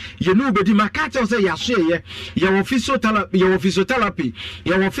Dibiano. You know, but the Macata say Yasuye, your physiotherapy,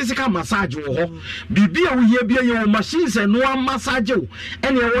 your physical massage, Bibi, we hear your machines and one massage,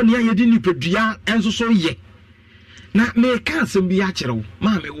 and your one year you didn't put and so ye. Now, may can't be actual,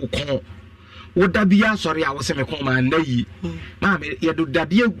 Mammy will call. What that be? Sorry, I was saying, come on, nay, Mammy, you do that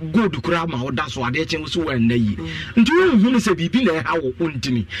dear good grandma, or that's what they change so and nay. And you say, Bibi, how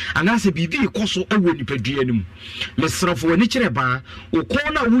untini, and I say, Bibi, coso, a winny pedianum. Mr. for nature bar, or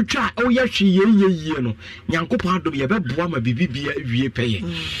corner would try, oh, yes, she ye, no, Yanko Pado, you ever boom a Bibi, pay.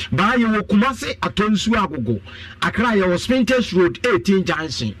 Buy your Kumase, a ton suago. I cry your Spinters Road 18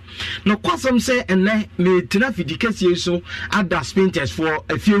 Johnson. No, cause some say, and may Tenafi decay so at the Spinters for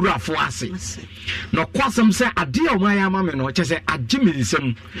a few rough was. No kwasam say ade o my amame no che say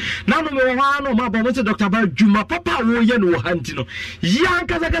agimisem na no me ho no ma bo mo Dr. Ba Juma papa wo ye no hanti no yan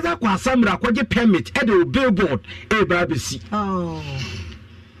kaza kwasamra kwaje permit e de billboard e ba besi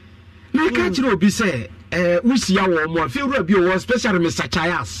me ka chiro obi say wusia wo mo afewura bi o special Mr.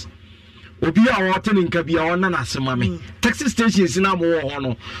 Chayas obi a wote ne nka bia ona na asemame taxi stations na mo ho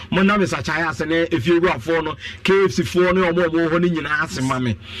no mo na Mr. Chayas ne efiewurafo no KFC fo no mo ho ne nyina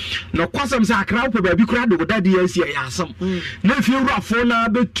asemame no kwasam se akra wo ba bi kura do dade asi ya asem na efiewurafo na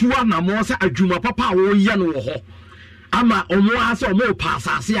betu ana mo se adwuma papa wo ye no ho ama omo ase omo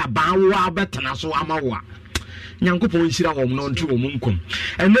pasase aba wo abetena so amawa Nyankopon hira wo no nti wo munkom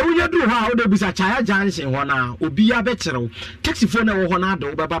ene wunya du ha wo de bisa Chaya Jansen ho na obi ya bekyerɛw taxi phone na wo ho na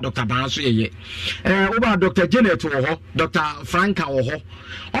do beba Dr. Banso yeye wo ba Dr. Janet wo ho Dr. Franka wo ho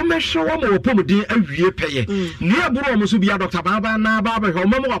o mehwe wo mo pomuden awie peye ne aburo mo so bia Dr. Baba na ba ba ho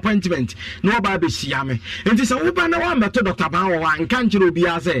mo appointment na wo ba be hia me enti se wo ba na wa meto Dr. Ban wo anka nkyere obi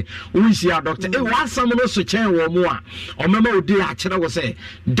a se wo hia doctor e wa asam no so chen wo mo a o mema odi a kyerɛ wo se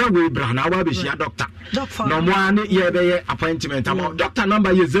da we bra na wa be hia doctor no mo ye be appointment about doctor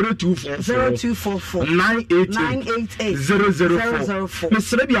number is 0244 988 004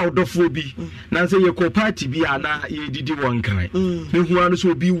 Mr. Bia odofo bi na say ye ko party bi ana ye didi won kan me hu anu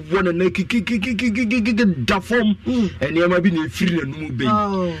so bi won na da form eniama bi na firi na numu be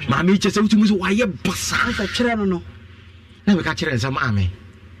ma me che se wutumu so waye basa ka kire no na me ka kire nsa ma me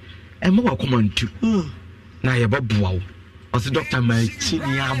e mo wa komantu na ye babuwa o se doctor ma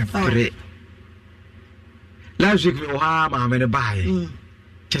chini abre last week we ha ma me ne bae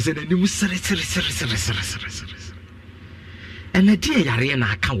chese na nimu sere and the dear yare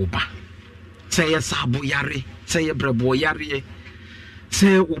na aka wo ba say sabo yare say brebo yare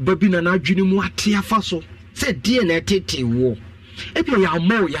say obabi na na adwene mu ate afa so say dear na tete wo e bia ya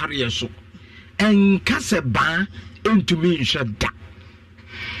mo yare so enka se ba entumi nhwe da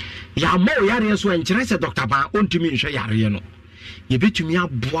ya mo yare so enkyere se Dr. Ba ontumi nhwe yare no ye betumi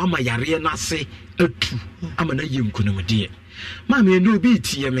aboa ma yare na se atu ama na yemkunum de ma me no bi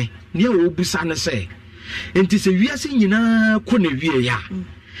tie me ne wo busa ne se enti se wiase nyina ko na wie ya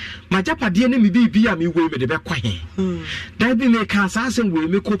ma japade ne me bi a me we me de be kwa he da bi me ka sa asem we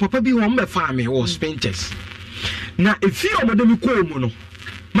me ko papa bi won be fa me wo Spinters na efi omodo me ko mu no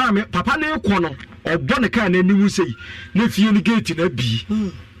ma me papa ne ko no obo ne ka na nimu sei na fie ni gate na bi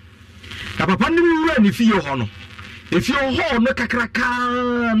na papa ne wura ni fie ho no if you hold no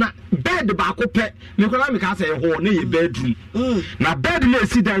kakraka na bed ba ko pe me ko na me ka say ho na ye bedroom na bed na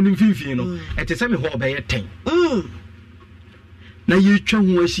si dan ni fifi no e te say me ho be ye 10 na ye twa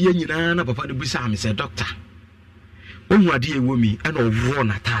ho ahia nyina na papa ne busa me say doctor ohu ade e wo mi e na owo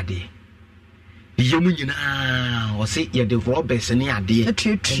na tade ye mu nyina o say ye de robbers ne ade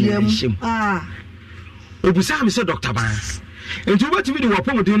etuam obusa me say doctor ba enti wo batimi de wo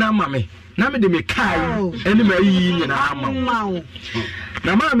pomodin na ama me na me de me kai eni ma yi nyina ama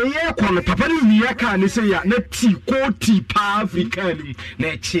na maame yɛ kɔ no papa no nia kaa ne sɛ ya na ti ko ti pa Africa ni na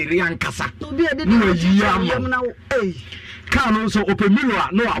kyere ankasa no ayi ama kaa no nso ɔpɛ milo a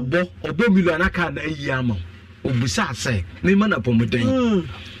no ɔbɔ milo na kaa na ayi ama obusa sɛ me ma na pomuden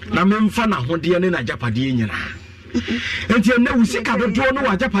na memfa na hodeɛ ne na japadeɛ nyinaa enti na usika dodo no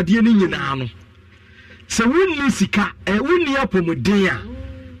wa japadeɛ ne nyinaa no sɛ wonni sika wonni apomuden a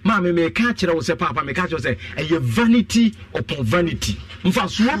maame me ka kyerɛ wo sɛ papa me ka kyerɛ wo sɛ ɛyɛ vanity upon vanity mfa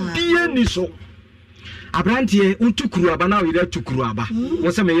so bia ni so abranteɛ untukuru aba na wo yɛ tukuru aba wo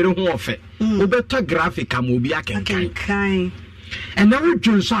sɛ me yere ho ɔfɛ wo bɛtɔ graphic am obi akenkan ɛna wo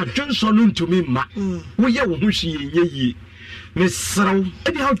dwonso no ntumi mma wo yɛ wo ho hwie yie mesrɛw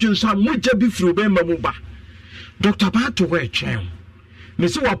ebi ha dwonso a mogya bi firi obɛma mu ba Dr. Bato wɔ twɛn me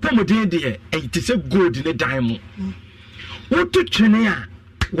se wa pomodin deɛ ɛte sɛ gold ne dan mu wo to twene a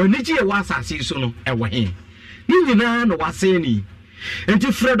wani gye wɔ asase so no ɛwɔ he ne nyinaa no wasɛ ni enti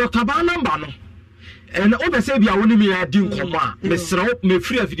frɛ Dr. Ba number no ɛna obɛsɛ bia wo ne me adi nkɔmɔ a mesrɛ me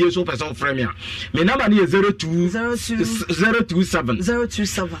free afidie so pɛsɛ frɛ me a me number no yɛ 027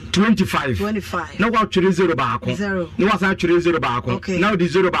 25 na wa twere 0 baako na wa sa twere 0 baako na odi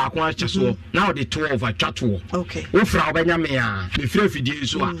 0 baako akyɛ so na odi 12 atwa to wo fra obɛnya me a me free afidie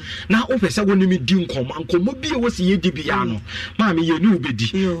so a na obɛsɛ wo ne me di nkɔmɔ bi wo si yɛ di bia no ma me yɛ ne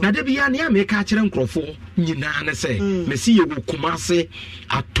obɛdi na da bia ne a me ka kyerɛ nkrɔfo nyinaa ne sɛ me si yɛ wo kumase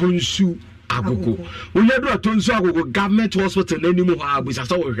atonsu agogo unyadu atonso agogo government hospital n'anim ho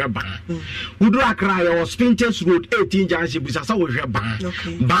abusasa wo hwɛ ban udu akra yɛ wo Spintex road 18 junction busasa wo hwɛ ban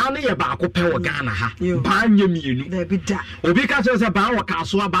ban ne yɛ baako pɛ wɔ Ghana ha ban nyɛ mienu obi ka kyerɛ sɛ ban wɔ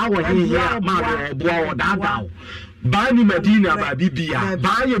kaso ban wɔ hiya ma wɔ boa wɔ dadaw ban ni Medina ba bibia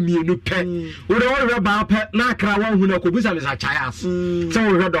ban yɛ mienu pɛ wo hwɛ ban pɛ na akra wɔn hu na ko busa misa chayas sɛ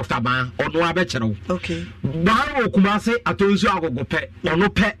wo hwɛ Dr. Ban ɔno abɛkyerɛw ban wɔ kumase atonso agogo pɛ ɔno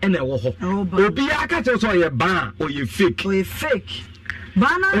pɛ ɛna ɛwɔ hɔ obi aka kyerɛ sɛ ɔyɛ ban ɔyɛ fake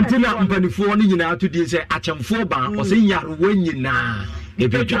ban na mpanifoɔ no nyinaa to die sɛ akyɛmfoɔ ban ɔsɛ nyarewa nyinaa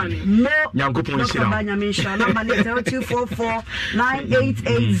Nyankopɔn nhyira wo.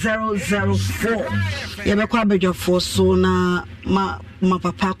 0244988004 yɛbɛkɔ abadwafoɔ so na ma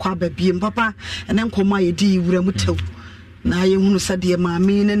papa akɔ ababiem papa ɛne nkɔmmɔ a yɛdi wura mu tew na yɛhunu sɛ deɛ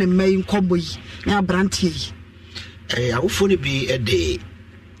maame ne ne mma yi nkɔmmɔ yi ne aberanteɛ yi awofoɔ no bi de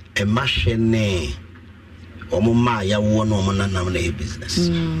ɛma hwɛ ne ɔmo ma yɛwoɔ no ɔmo nanam na yɛ business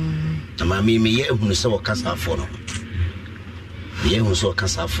na maame meyɛ ahunu sɛ wɔkasafoɔ no yɛhu so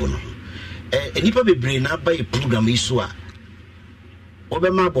kasafo no enipa bebree na ba yi program yi so a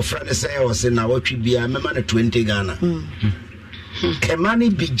obema abofra ne sɛ ɔse na watwi bia mema ne 20 Ghana kema ne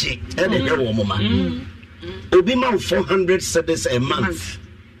bije ɛde hwɛ wɔ mo ma obi ma 400 cedis a month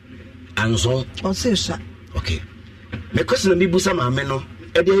anzo ɔse sha okay me question me busa maame no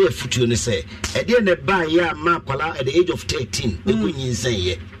ɛde yɛ futuo ne sɛ ɛde ne ba ya ma kwala at the age of 13 ekunyin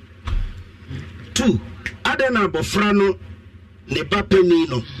ye 2 adena abofra no ne ba penny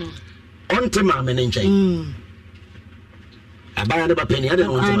no onte maame ne nkyɛn abaya ne ba penny ade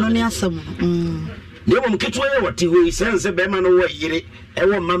no onte maame ne asɛm ne mo ketewa yɛ wɔte hɔ yi sɛnse bɛma no wɔ yire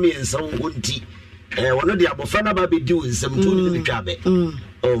ɛwɔ mame nsa wo nti wɔno de abofra na ba bedi wo nsɛm to ne twa bɛ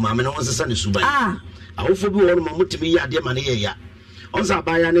o maame no wonse ne suban awofo bi wɔ no mo mutimi yɛ ade ma ne yɛ ya onsa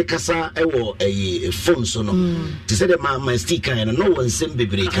abaya ne kasa ɛwɔ phone so no te sɛ de ma stick kan no wɔ nsɛm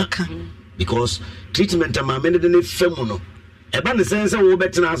bebreka because treatment maame ne de ne famu no eba ne sense wo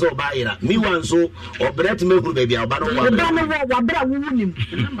betena so ba yira mi wan so obret me huru baby oba no wa bra wo wunim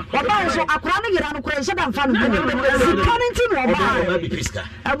oba so akora ne yira no kora se da mfa no parenting no oba bi piska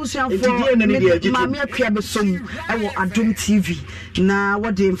abusuafo ma me akua besom ewo Adom TV na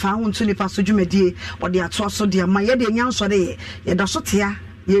wode mfa ho nto nipa so dwumadie wode ato so de ama ye de nyanso de ye da so tea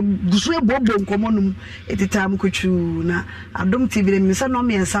ye gusu ebobo nkomonum etitam kotwu na Adom TV dem se no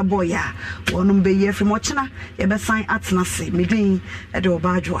me ensa boy a wonum be ye firi mo chena ye be san atena se medin e de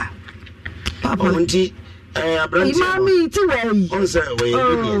obaadwoa papa nti abranti mami ti wei on se we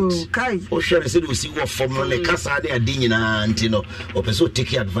kai o share se do si wo form no le kasa de adi nyina nti no o peso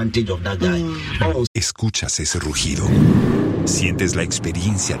take advantage of that guy. Escuchas ese rugido, sientes la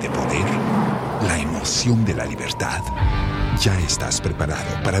experiencia de poder, la emoción de la libertad. Ya estás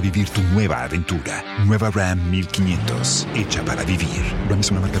preparado para vivir tu nueva aventura. Nueva Ram 1500, hecha para vivir. Ram es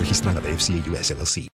una marca registrada de FCA US LLC.